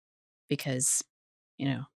him because,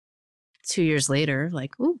 2 years later,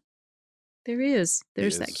 like, ooh, there he is.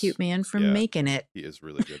 There's that is, cute man from yeah. Making It. He is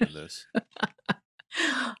really good in this.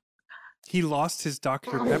 He lost his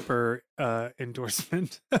Dr. Pepper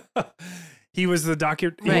endorsement. He was the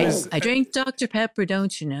doctor. Right. I drink Dr. Pepper,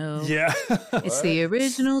 don't you know? Yeah. It's the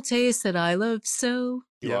original taste that I love so.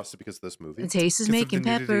 He Yeah. lost it because of this movie. The taste is Because of the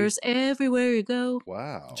making nudity. peppers everywhere you go.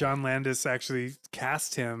 Wow. John Landis actually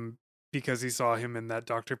cast him because he saw him in that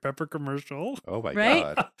Dr. Pepper commercial. Oh my Right?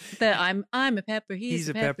 god. That I'm a pepper, he's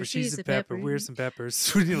a pepper, she's a pepper. We're some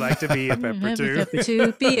peppers. Would you like to be a pepper Have too? a pepper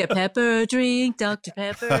too. Be a pepper, drink Dr.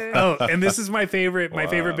 Pepper. Oh, and this is my favorite Wow.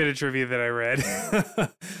 bit of trivia that I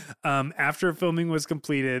read. After filming was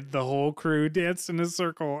completed, the whole crew danced in a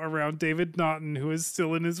circle around David Naughton, who is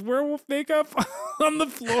still in his werewolf makeup on the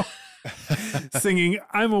floor, singing,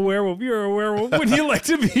 "I'm a werewolf, you're a werewolf. Would you like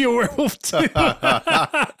to be a werewolf too?"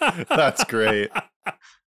 That's great.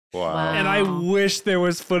 Wow. Wow. And I wish there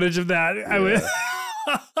was footage of that. I would.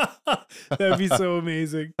 That'd be so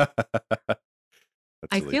amazing.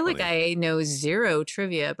 That's I really feel like funny. I know zero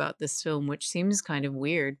trivia about this film, which seems kind of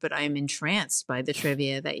weird, but I'm entranced by the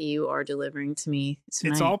trivia that you are delivering to me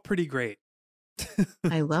tonight. It's all pretty great.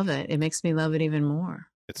 I love it. It makes me love it even more.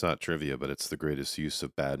 It's not trivia, but it's the greatest use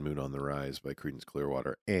of Bad Moon on the Rise by Creedence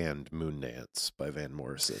Clearwater and Moon Dance by Van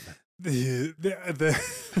Morrison.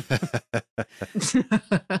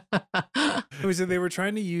 They were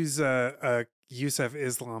trying to use a Yusuf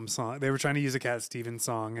Islam song. They were trying to use a Cat Stevens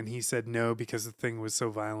song, and he said no because the thing was so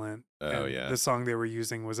violent. Oh, And yeah. the song they were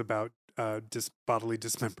using was about bodily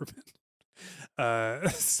dismemberment.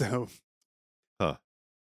 So, Huh.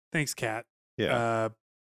 Thanks, Cat. Yeah.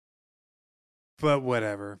 But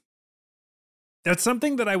whatever. That's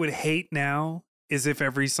something that I would hate now. Is if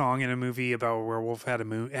every song in a movie about a werewolf had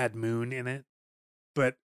moon in it,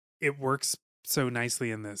 but it works so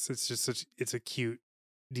nicely in this. It's just it's a cute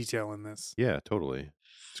detail in this. Yeah, totally.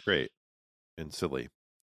 It's great and silly.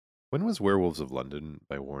 When was Werewolves of London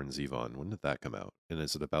by Warren Zevon? When did that come out? And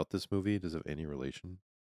is it about this movie? Does it have any relation?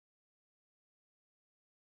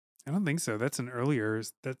 I don't think so. That's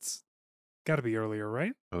got to be earlier,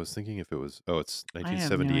 right? I was thinking if it was. Oh, it's I have no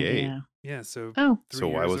 1978. idea. Yeah. So Oh, 3 So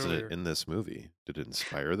why years wasn't earlier. it in this movie? Did it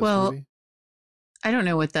inspire this Well, movie? I don't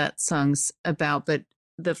know what that song's about, but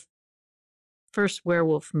the first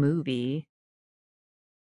werewolf movie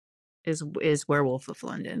is Werewolf of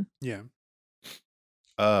London. Yeah.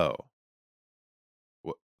 Oh.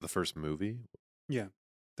 What, the first movie? Yeah.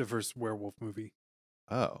 The first werewolf movie.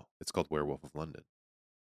 Oh, it's called Werewolf of London.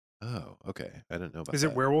 Oh, okay. I didn't know about Is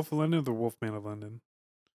that. it Werewolf of London or The Wolfman of London?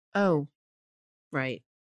 Oh, right.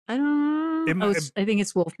 I don't It know. might- I think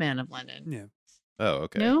it's Wolfman of London. Yeah. Oh,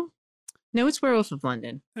 okay. No, it's Werewolf of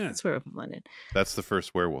London. Yeah. It's Werewolf of London. That's the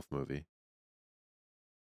first werewolf movie.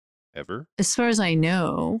 Ever? As far as I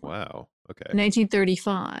know, Wow. Okay.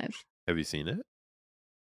 1935. Have you seen it?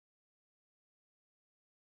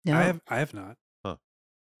 No, I have not. Huh.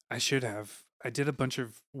 I should have. I did a bunch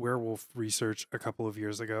of werewolf research a couple of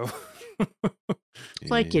years ago.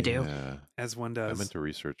 Like you do. Yeah. As one I does. meant to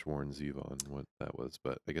research Warren Zevon, what that was,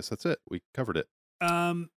 but I guess that's it. We covered it.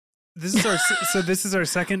 This is our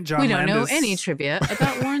second John We don't Landis. know any trivia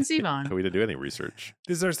about Warren Zevon. We didn't do any research.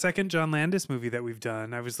 This is our second John Landis movie that we've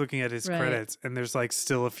done. I was looking at his Right. credits, and there's like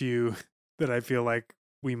still a few that I feel like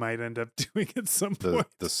we might end up doing at some point.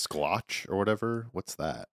 The Sklotch or whatever. What's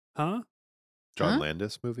that? Huh? John Huh?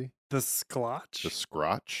 Landis movie? The Sklotch? The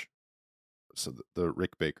Scrotch? So the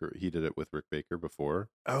Rick Baker, he did it with Rick Baker before.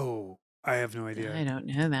 Oh, I have no idea. I don't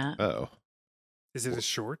know that. Oh. Is it a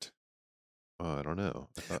short? Oh, I don't know.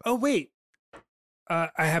 I thought- Oh, wait. I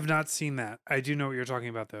have not seen that. I do know what you're talking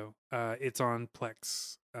about, though. It's on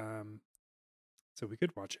Plex. So we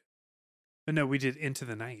could watch it. But no, we did Into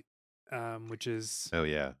the Night, which is Oh,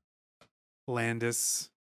 yeah. Landis.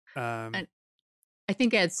 I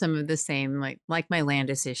think I had some of the same, like my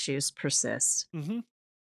Landis issues persist. Mhm.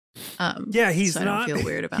 Yeah, he's so not. I don't feel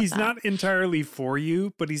weird about he's that. not entirely for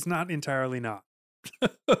you, but he's not entirely not.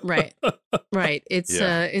 Right. Right. It's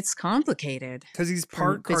Yeah. it's complicated Because he's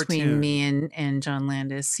part between cartoon. me and John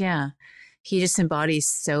Landis. Yeah. He just embodies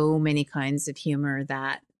so many kinds of humor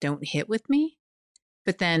that don't hit with me.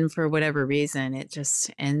 But then for whatever reason, it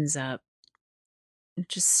just ends up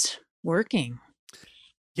just working.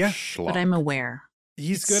 Yeah, Schlock. But I'm aware.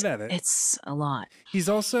 he's good at it. It's a lot. He's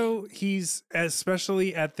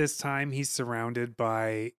especially at this time, he's surrounded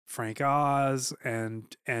by Frank Oz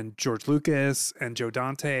and George Lucas and Joe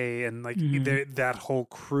Dante and like Mhm. that whole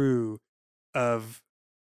crew of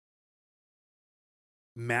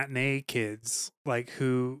matinee kids, like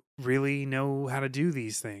who really know how to do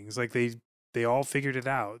these things. Like they all figured it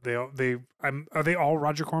out. Are they all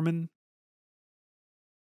Roger Corman?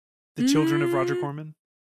 The children of Roger Mm. Corman?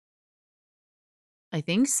 I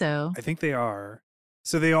think so. I think they are.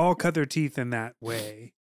 So they all cut their teeth in that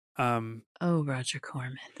way. Oh, Roger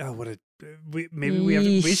Corman. Oh, what a we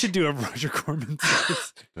Yeesh. should do a Roger Corman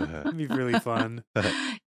series. That'd be really fun.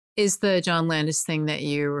 Is the John Landis thing that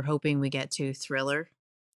you were hoping we get to Thriller?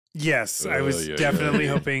 Yes, I was Yeah, definitely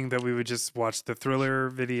yeah. hoping that we would just watch the Thriller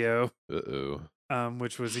video, Uh-oh.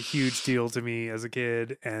 which was a huge deal to me as a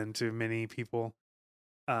kid and to many people.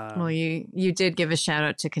 Well, you did give a shout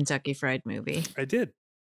out to Kentucky Fried Movie. I did,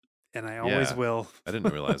 and I always Yeah. will. I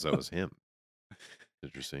didn't realize that was him.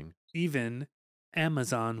 Interesting. Even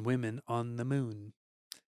Amazon women on the moon.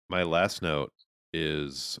 My last note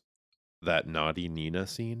is that naughty Nina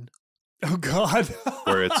scene Oh God,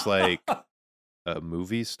 where it's like a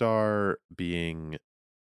movie star being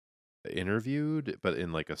interviewed, but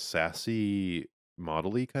in like a sassy,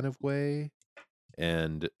 model-y kind of way.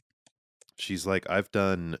 And she's like, I've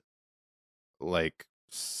done like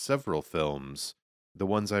several films. The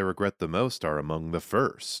ones I regret the most are among the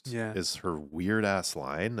first. Yeah. Is her weird ass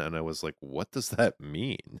line. And I was like, what does that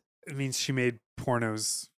mean? it means she made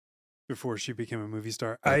pornos before she became a movie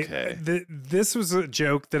star. Okay. This was a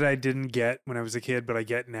joke that I didn't get when I was a kid, but I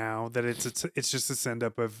get now that it's just a send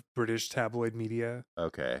up of British tabloid media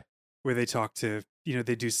Okay. where they talk to,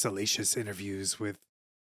 they do salacious interviews with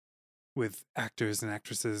actors and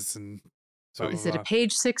actresses and So blah, Is blah, it a blah.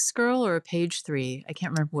 page 6 girl or a page 3? I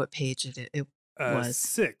can't remember what page it was.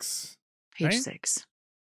 6. Page right? 6.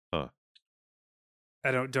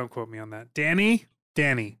 I don't quote me on that. Danny,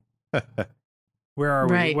 where are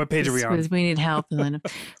we? Right. What page are we This on? was- we need help,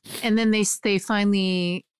 and then they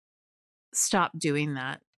finally stopped doing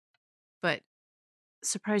that, but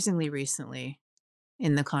surprisingly recently,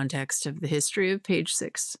 in the context of the history of page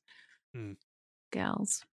 6 Hmm.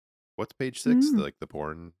 gals. What's page 6? Mm. Like the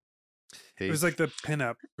porn page? It was like the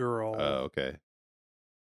pinup girl. Oh, okay.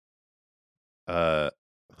 Huh.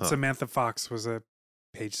 Samantha Fox was a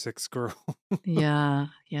page 6 girl. Yeah,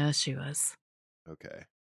 she was. Okay.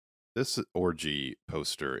 This orgy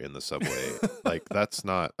poster in the subway, like that's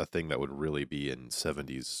not a thing that would really be in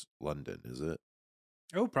 70s London, is it?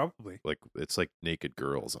 Oh, probably. Like it's like naked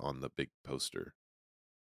girls on the big poster.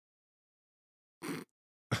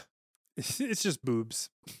 It's just boobs.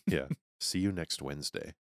 Yeah. See you next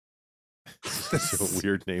Wednesday. That's a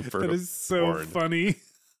weird name for That a is so porn. funny.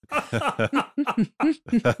 That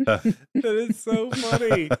is so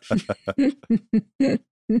funny.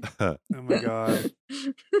 Oh my God.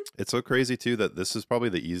 It's so crazy too that this is probably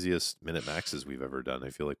the easiest Minute Maxes we've ever done. I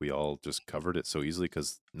feel like we all just covered it so easily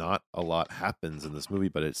because not a lot happens in this movie,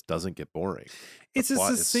 but it doesn't get boring. The It's a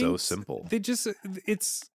plot is so succinct- simple. They just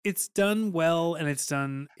it's done well and it's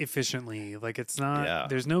done efficiently. Like it's not. Yeah.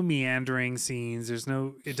 There's no meandering scenes.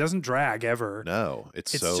 It doesn't drag ever. No,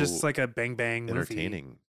 it's It's so just like a bang bang movie.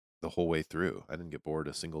 entertaining. the whole way through. I didn't get bored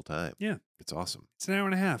a single time. Yeah. It's awesome. It's an hour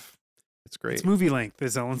and a half. It's great. It's movie length,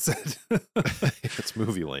 as Ellen said. It's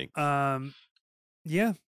movie length.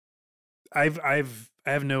 Yeah. I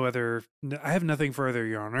have nothing further,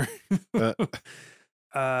 Your Honor.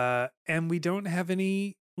 And we don't have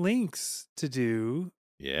any links to do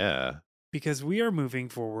Yeah. because we are moving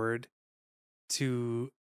forward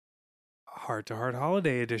to Heart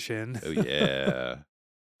Holiday Edition. Oh yeah.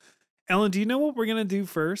 Ellen, do you know what we're gonna do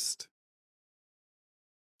first?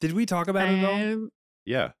 Did we talk about it at all?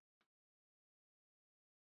 Yeah.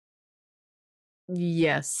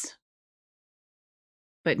 Yes.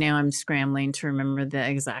 But now I'm scrambling to remember the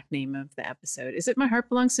exact name of the episode. Is it My Heart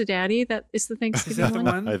Belongs to Daddy? That is the Thanksgiving the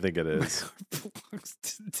one? one? I think it is. Belongs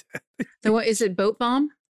to Daddy. The one, is it Boat Bomb?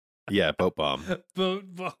 Yeah, Boat Bomb. Boat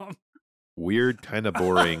bomb. Weird, kind of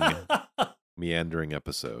boring, meandering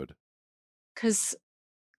episode. Because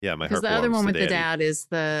Yeah, My Heart the other Belongs one to with the Daddy. dad is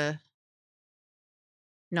the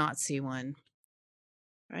Nazi one.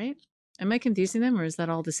 Right? Am I confusing them or is that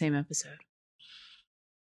all the same episode?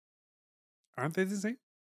 Aren't they the same?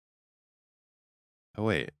 Oh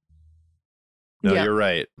wait. No, Yeah. you're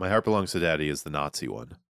right. My Heart Belongs to Daddy is the Nazi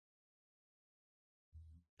one.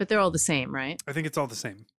 But they're all the same, right? I think it's all the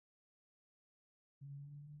same.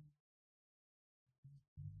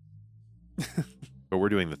 But we're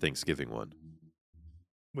doing the Thanksgiving one.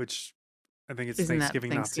 Which I think it's Isn't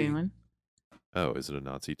Thanksgiving that Thanksgiving Nazi. one? Oh, is it a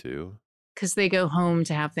Nazi too? Because they go home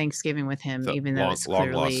to have Thanksgiving with him, The even though long- it's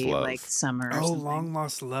long lost clearly love. like summer. Or Oh, something. Long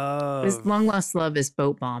Lost His Love. Long Lost Love is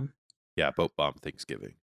Boat Bomb. Yeah, Boat Bomb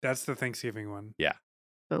Thanksgiving. That's the Thanksgiving one.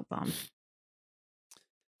 Boat Bomb.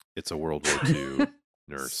 It's a World War II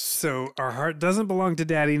nurse. So our heart doesn't belong to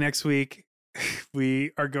Daddy next week.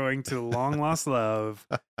 We are going to Long Lost Love.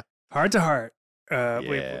 Heart to Heart. Wait,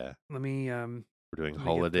 Yeah. let me We're doing let me get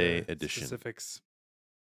Holiday the Edition. specifics.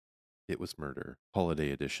 It Was Murder.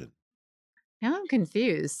 Holiday Edition. Now I'm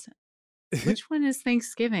confused. Which one is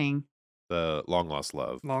Thanksgiving? The Long Lost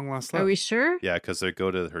Love. Long Lost Love. Are we sure? Yeah, because they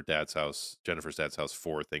go to her dad's house, Jennifer's dad's house,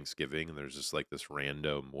 for Thanksgiving, and there's just like this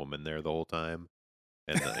random woman there the whole time.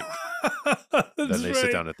 And like, then they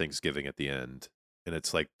sit down at Thanksgiving at the end, and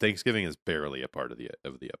it's like Thanksgiving is barely a part of the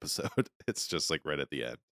episode. It's just like right at the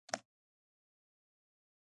end.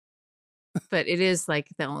 But it is like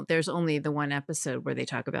there's only the one episode where they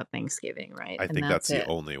talk about Thanksgiving, right? I And think that's the it.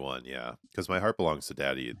 only one, yeah. Because My Heart Belongs to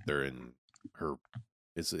Daddy. They're in her.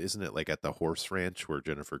 Isn't it like at the horse ranch where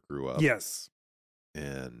Jennifer grew up? Yes.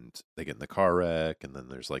 And they get in the car wreck, and then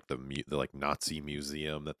there's like the like Nazi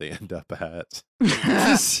museum that they end up at.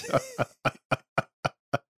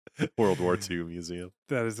 World War II museum.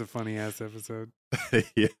 That is a funny ass episode.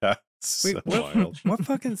 Yeah. Wait, So what, wild. what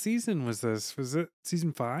fucking season was this? Was it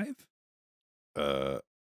season 5?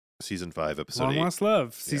 Season 5, episode Long 8. Lost Love,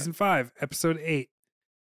 Yeah. season 5, episode 8.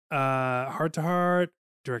 Heart to Heart,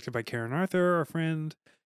 directed by Karen Arthur, our friend,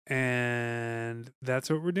 and that's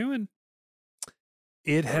what we're doing.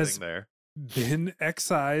 It has there. been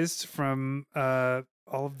excised from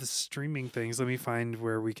all of the streaming things. Let me find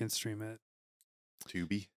where we can stream it.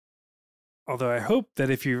 Tubi. Although I hope that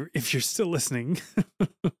if you're still listening,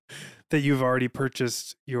 that you've already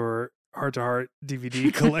purchased your Heart to Heart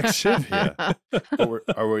DVD collection. Yeah. But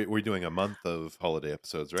we're doing a month of holiday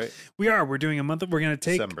episodes, right? We're doing a month. We're gonna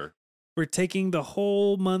take. December. We're taking the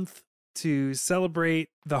whole month to celebrate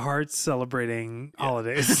the Hearts celebrating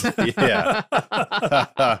holidays. Yeah.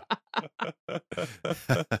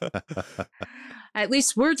 At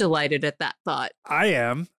least we're delighted at that thought. I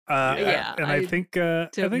am. Yeah, and I think I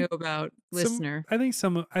To think know about listener. I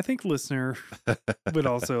think listener would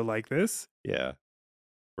also like this. Yeah.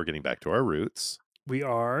 We're getting back to our roots We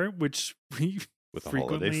are, which we with a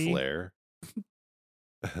holiday frequently flair.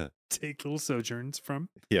 take little sojourns from.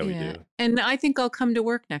 Yeah, we do. And I think I'll come to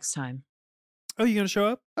work next time. Oh, you gonna show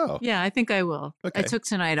up? Oh. Yeah, I think I will. I Okay. took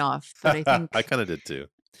tonight off, but I think I kind of did too.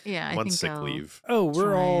 yeah, I I'm on think sick I'll leave. Oh,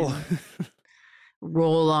 we're Try all and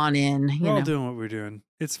roll on in. You we're all know. doing what we're doing.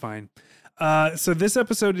 It's fine. So this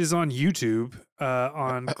episode is on YouTube,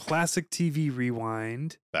 on Classic TV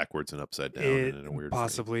Rewind. Backwards and upside down and in a weird frame.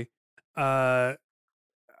 Possibly.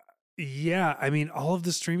 Yeah, I mean, all of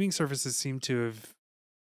the streaming services seem to have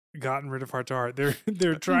gotten rid of Heart to Heart. They're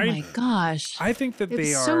Oh trying. my gosh. I think that they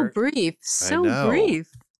It's are. so brief. So know. brief.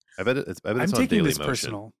 I bet it's I'm on taking Daily this Motion.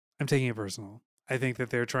 personal. I'm taking it personal. I think that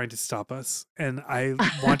they're trying to stop us, and I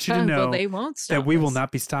want you to know well, they won't stop that we will us.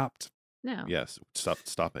 not be stopped. No. Yes,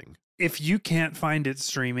 stopping. If you can't find it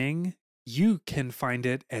streaming, you can find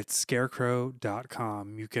it at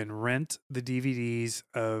scarecrow.com. You can rent the DVDs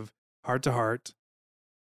of Heart to Heart.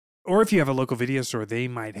 Or if you have a local video store, they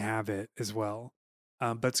might have it as well.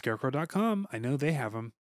 But scarecrow.com, I know they have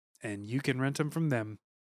them, and you can rent them from them.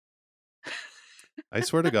 I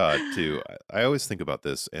swear to God, too, I always think about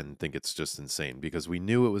this and think it's just insane because we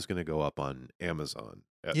knew it was going to go up on Amazon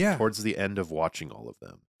towards the end of watching all of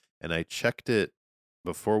them. And I checked it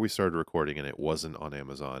before we started recording and it wasn't on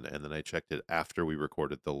Amazon. And then I checked it after we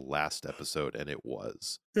recorded the last episode and it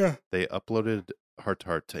was. Yeah. They uploaded Hart to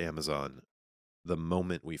Hart to Amazon the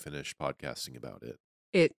moment we finished podcasting about it.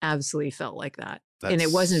 It absolutely felt like that. And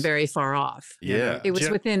it wasn't very far off. Yeah. It was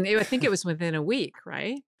I think it was within a week,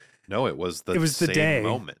 right? No, it was the same day.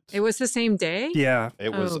 moment. It was the same day? Yeah.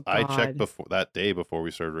 It was, Oh, I checked God. that day before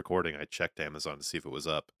we started recording, I checked Amazon to see if it was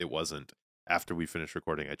up. It wasn't. After we finished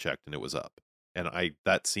recording, I checked and it was up. And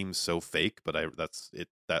that seems so fake, but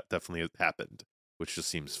that definitely happened, which just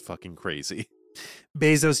seems fucking crazy.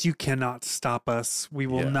 Bezos, you cannot stop us. We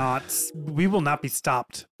will not be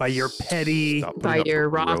stopped by your petty Stop putting By up your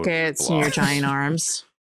rockets and your roadblocks. giant arms.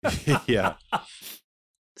 Yeah.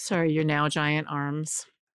 Sorry, your now giant arms.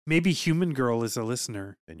 Maybe Human Girl is a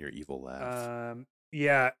listener. And your evil laugh.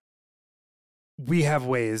 Yeah. We have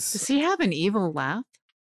ways. Does he have an evil laugh?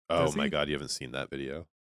 Oh does my he? God, you haven't seen that video?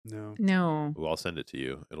 No. No. Ooh, I'll send it to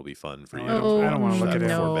you. It'll be fun for you. I Oh, don't want to look watch at that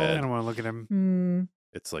him. before no. I bed. don't want to look at him. Hmm.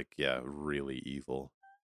 It's like, yeah, really evil.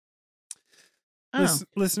 Oh.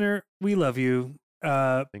 Listener, we love you.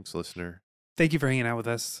 Thanks, listener. Thank you for hanging out with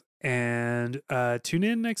us. And tune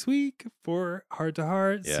in next week for Heart to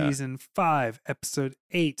Heart, Yeah. Season 5, Episode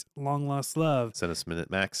 8, Long Lost Love. Send us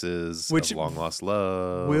Minute Maxes Which of Long Lost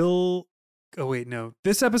Love. Oh, wait, no.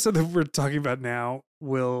 This episode that we're talking about now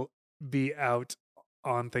will be out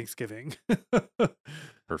on Thanksgiving.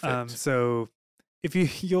 Perfect. So if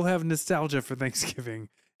you'll have nostalgia for Thanksgiving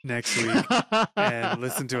next week and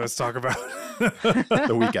listen to us talk about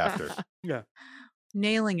The week after. Yeah,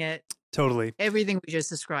 Nailing it. totally. Everything we just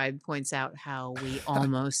described points out how we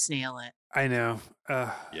almost nail it. I know.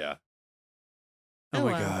 Yeah. Oh my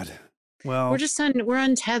well. God. Well, We're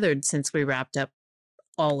untethered since we wrapped up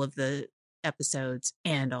all of the episodes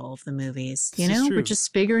and all of the movies. You This is know, true. we're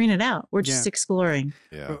just figuring it out. We're just Yeah. exploring.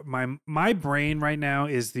 Yeah. my brain right now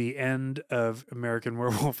is the end of American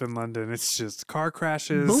Werewolf in London. It's just car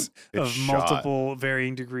crashes It's of shot. multiple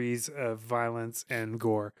varying degrees of violence and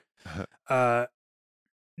gore.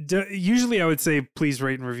 Usually I would say please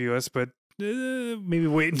rate and review us, but maybe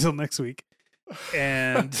wait until next week.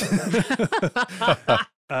 And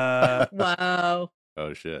Wow.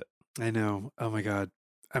 Oh, shit. I know. Oh my God.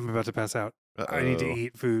 I'm about to pass out. I need to Uh-oh.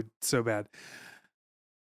 eat food so bad.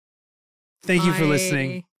 Thank you for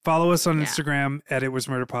listening. Follow us on Yeah. Instagram at It Was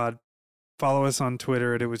Murder Pod. Follow us on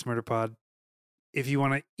Twitter at It Was Murder Pod. If you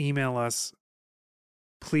want to email us,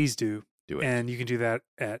 please do. Do it. And you can do that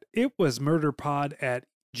at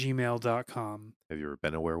itwasmurderpod@gmail.com. Have you ever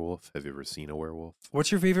been a werewolf? Have you ever seen a werewolf? What's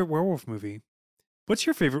your favorite werewolf movie? What's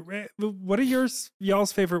your favorite? What are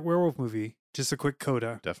y'all's favorite werewolf movie? Just a quick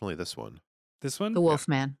coda. Definitely this one. This one? The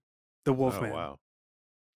Wolfman. The Wolfman. Oh, wow.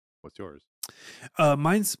 What's yours?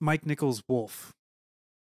 Mine's Mike Nichols' Wolf.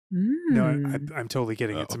 No, Mm. I'm totally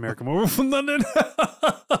kidding. It's Oh. American Werewolf in London.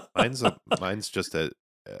 Mine's just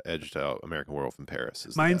edged out American Werewolf in Paris.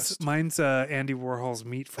 Is the mine's best. Andy Warhol's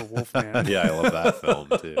Meat for Wolfman. Yeah, I love that film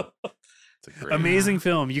too. It's a great Amazing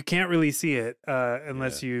film. You can't really see it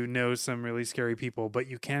unless you know some really scary people, but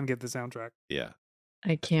you can get the soundtrack. Yeah.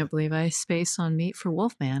 I can't believe I spaced on Meat for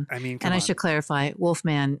Wolfman. I mean, come And I on. should clarify,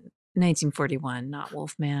 Wolfman 1941, not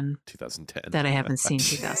Wolfman 2010. that I haven't seen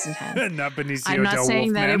 2010. Not Benicio I'm not del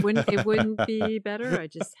saying that it Wolfman. wouldn't be better. I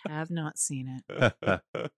just have not seen it.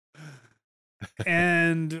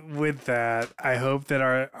 And with that, I hope that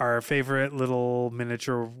our favorite little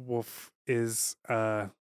miniature wolf is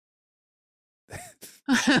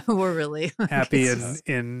We're really happy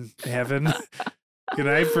in heaven. Good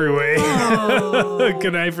night, Freeway. Oh.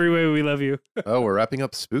 Good night, Freeway. We love you. Oh, we're wrapping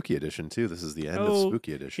up Spooky Edition too. This is the end of Oh,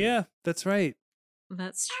 Spooky Edition. Yeah, that's right.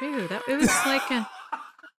 That's true. It was like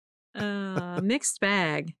a mixed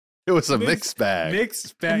bag. It was a mixed bag.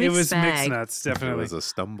 Mixed bag. It mixed was mixed bag. nuts, It definitely. was a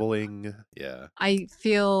stumbling. Yeah. I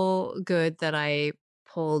feel good that I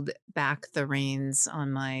pulled back the reins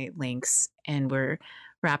on my links, and we're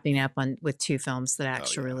wrapping up with two films that I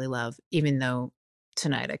actually really love, even though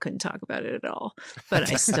tonight I couldn't talk about it at all. But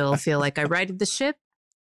I still feel like I righted the ship.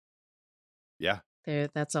 Yeah.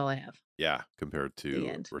 That's all I have. Yeah. Compared The to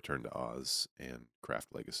end. Return to Oz and Craft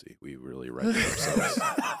Legacy, we really righted ourselves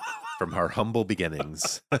from our humble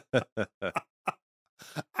beginnings.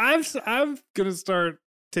 I'm gonna start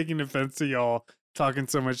taking offense to y'all talking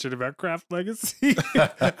so much shit about Craft Legacy.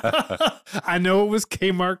 I know it was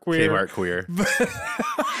Kmart queer. Kmart queer.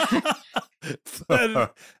 But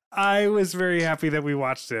But I was very happy that we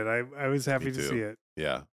watched it. I was happy Me to too. see it.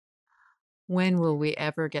 Yeah. When will we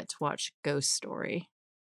ever get to watch Ghost Story?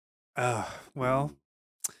 Well,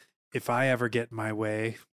 if I ever get my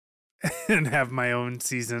way and have my own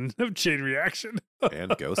season of Chain Reaction.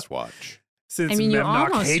 And Ghost Watch. Since I mean, you Memnock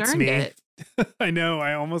almost hates earned me. it. I know,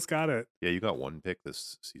 I almost got it. Yeah, you got one pick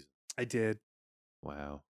this season. I did.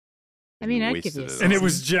 Wow. I mean, you I'd give wasted you a it And on- it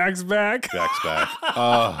was Jack's back. Jack's back.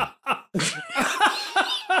 Oh,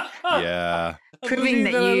 yeah. Proving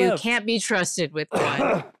that you can't be trusted with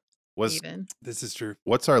one. Even. This is true.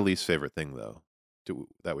 What's our least favorite thing though? Do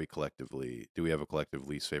we have a collective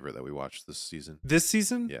least favorite that we watched this season? This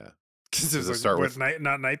season? Yeah. Because Does it it start with-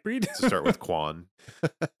 not Nightbreed? To start with Quan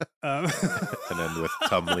Um, and end with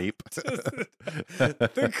Tum Leap.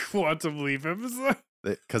 the Quantum Leap episode.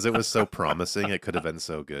 Because it was so promising, it could have been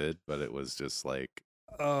so good, but it was just like,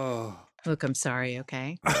 Oh. Look, I'm sorry,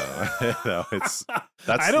 okay? no, that's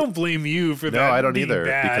I don't blame you for that. No, I don't being either,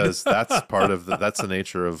 bad. because that's part of that's the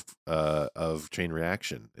nature of Chain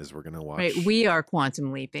Reaction is we're gonna watch. Right, we are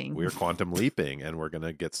quantum leaping. We're quantum leaping, and we're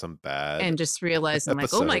gonna get some bad. and just realizing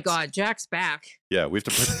like, oh my episodes. God, Jack's back. Yeah, we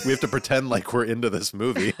have to pretend like we're into this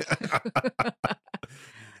movie.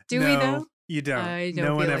 Do we though? You don't. I don't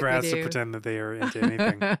No one feel ever like has we to do. pretend that they are into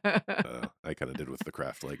anything. I kind of did with the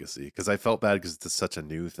Craft Legacy because I felt bad because it's such a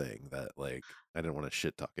new thing that like I didn't want to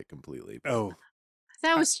shit talk it completely. But Oh,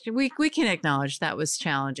 That was we can acknowledge that was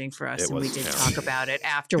challenging for us, It and we was did challenging. talk about it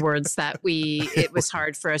afterwards. That it was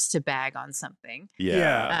hard for us to bag on something.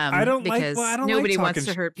 yeah, I don't like- because well, I don't like nobody wants talking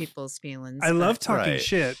to sh- hurt people's feelings. I love but- talking Right.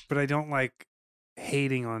 shit, but I don't like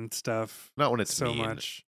hating on stuff not when it's so mean.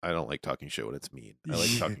 much. I don't like talking shit when it's mean. I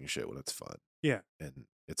like talking shit when it's fun. Yeah. And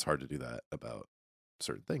it's hard to do that about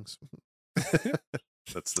certain things.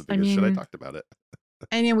 That's the biggest shit I mean- talked about it.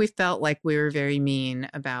 And then we felt like we were very mean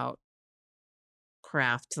about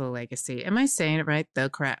Craft the Legacy. Am I saying it right?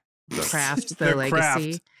 Craft the The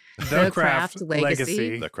Legacy. The The Craft Craft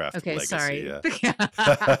Legacy. The Craft Okay, Legacy. sorry.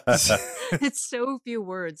 Yeah. It's so few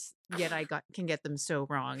words, yet I can get them so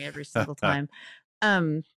wrong every single time.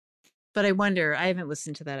 But I wonder. I haven't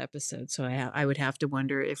listened to that episode, so I would have to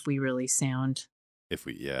wonder if we really sound If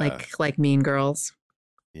we like Mean Girls.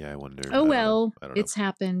 I wonder. Oh well, I don't know. it's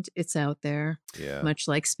happened. It's out there, Yeah. much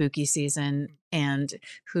like spooky season, and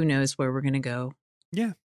who knows where we're gonna go.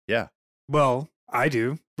 Yeah. Well, I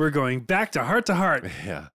do. We're going back to Heart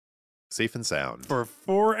Yeah. Safe and sound. for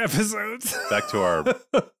 4 episodes. Back to our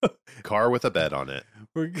car with a bed on it.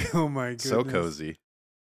 Oh my goodness. So cozy.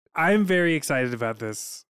 I'm very excited about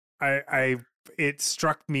this. It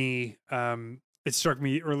struck me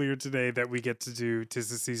earlier today that we get to do 'Tis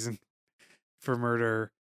the Season for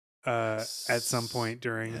Murder at some point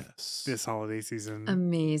during Yes. this holiday season.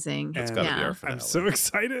 Amazing. That's And gotta be yeah. our finale. I'm so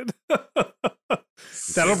excited.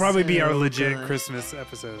 That'll probably be our So legit good. Christmas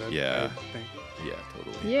episode. Yeah. I think. Yeah,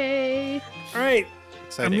 totally. Yay! All right.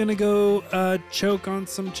 Exciting. I'm going to go choke on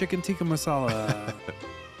some chicken tikka masala.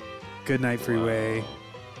 Good night, Freeway. Wow.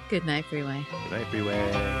 Good night, Freeway. Good night,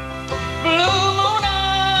 Freeway. Blue moon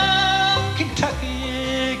of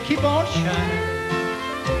Kentucky, keep on shining.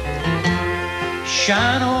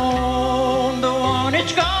 Shine on the one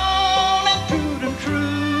it's gone and proved and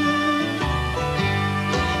true.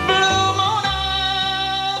 Blue moon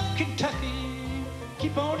of Kentucky,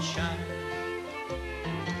 keep on shining.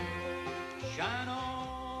 Shine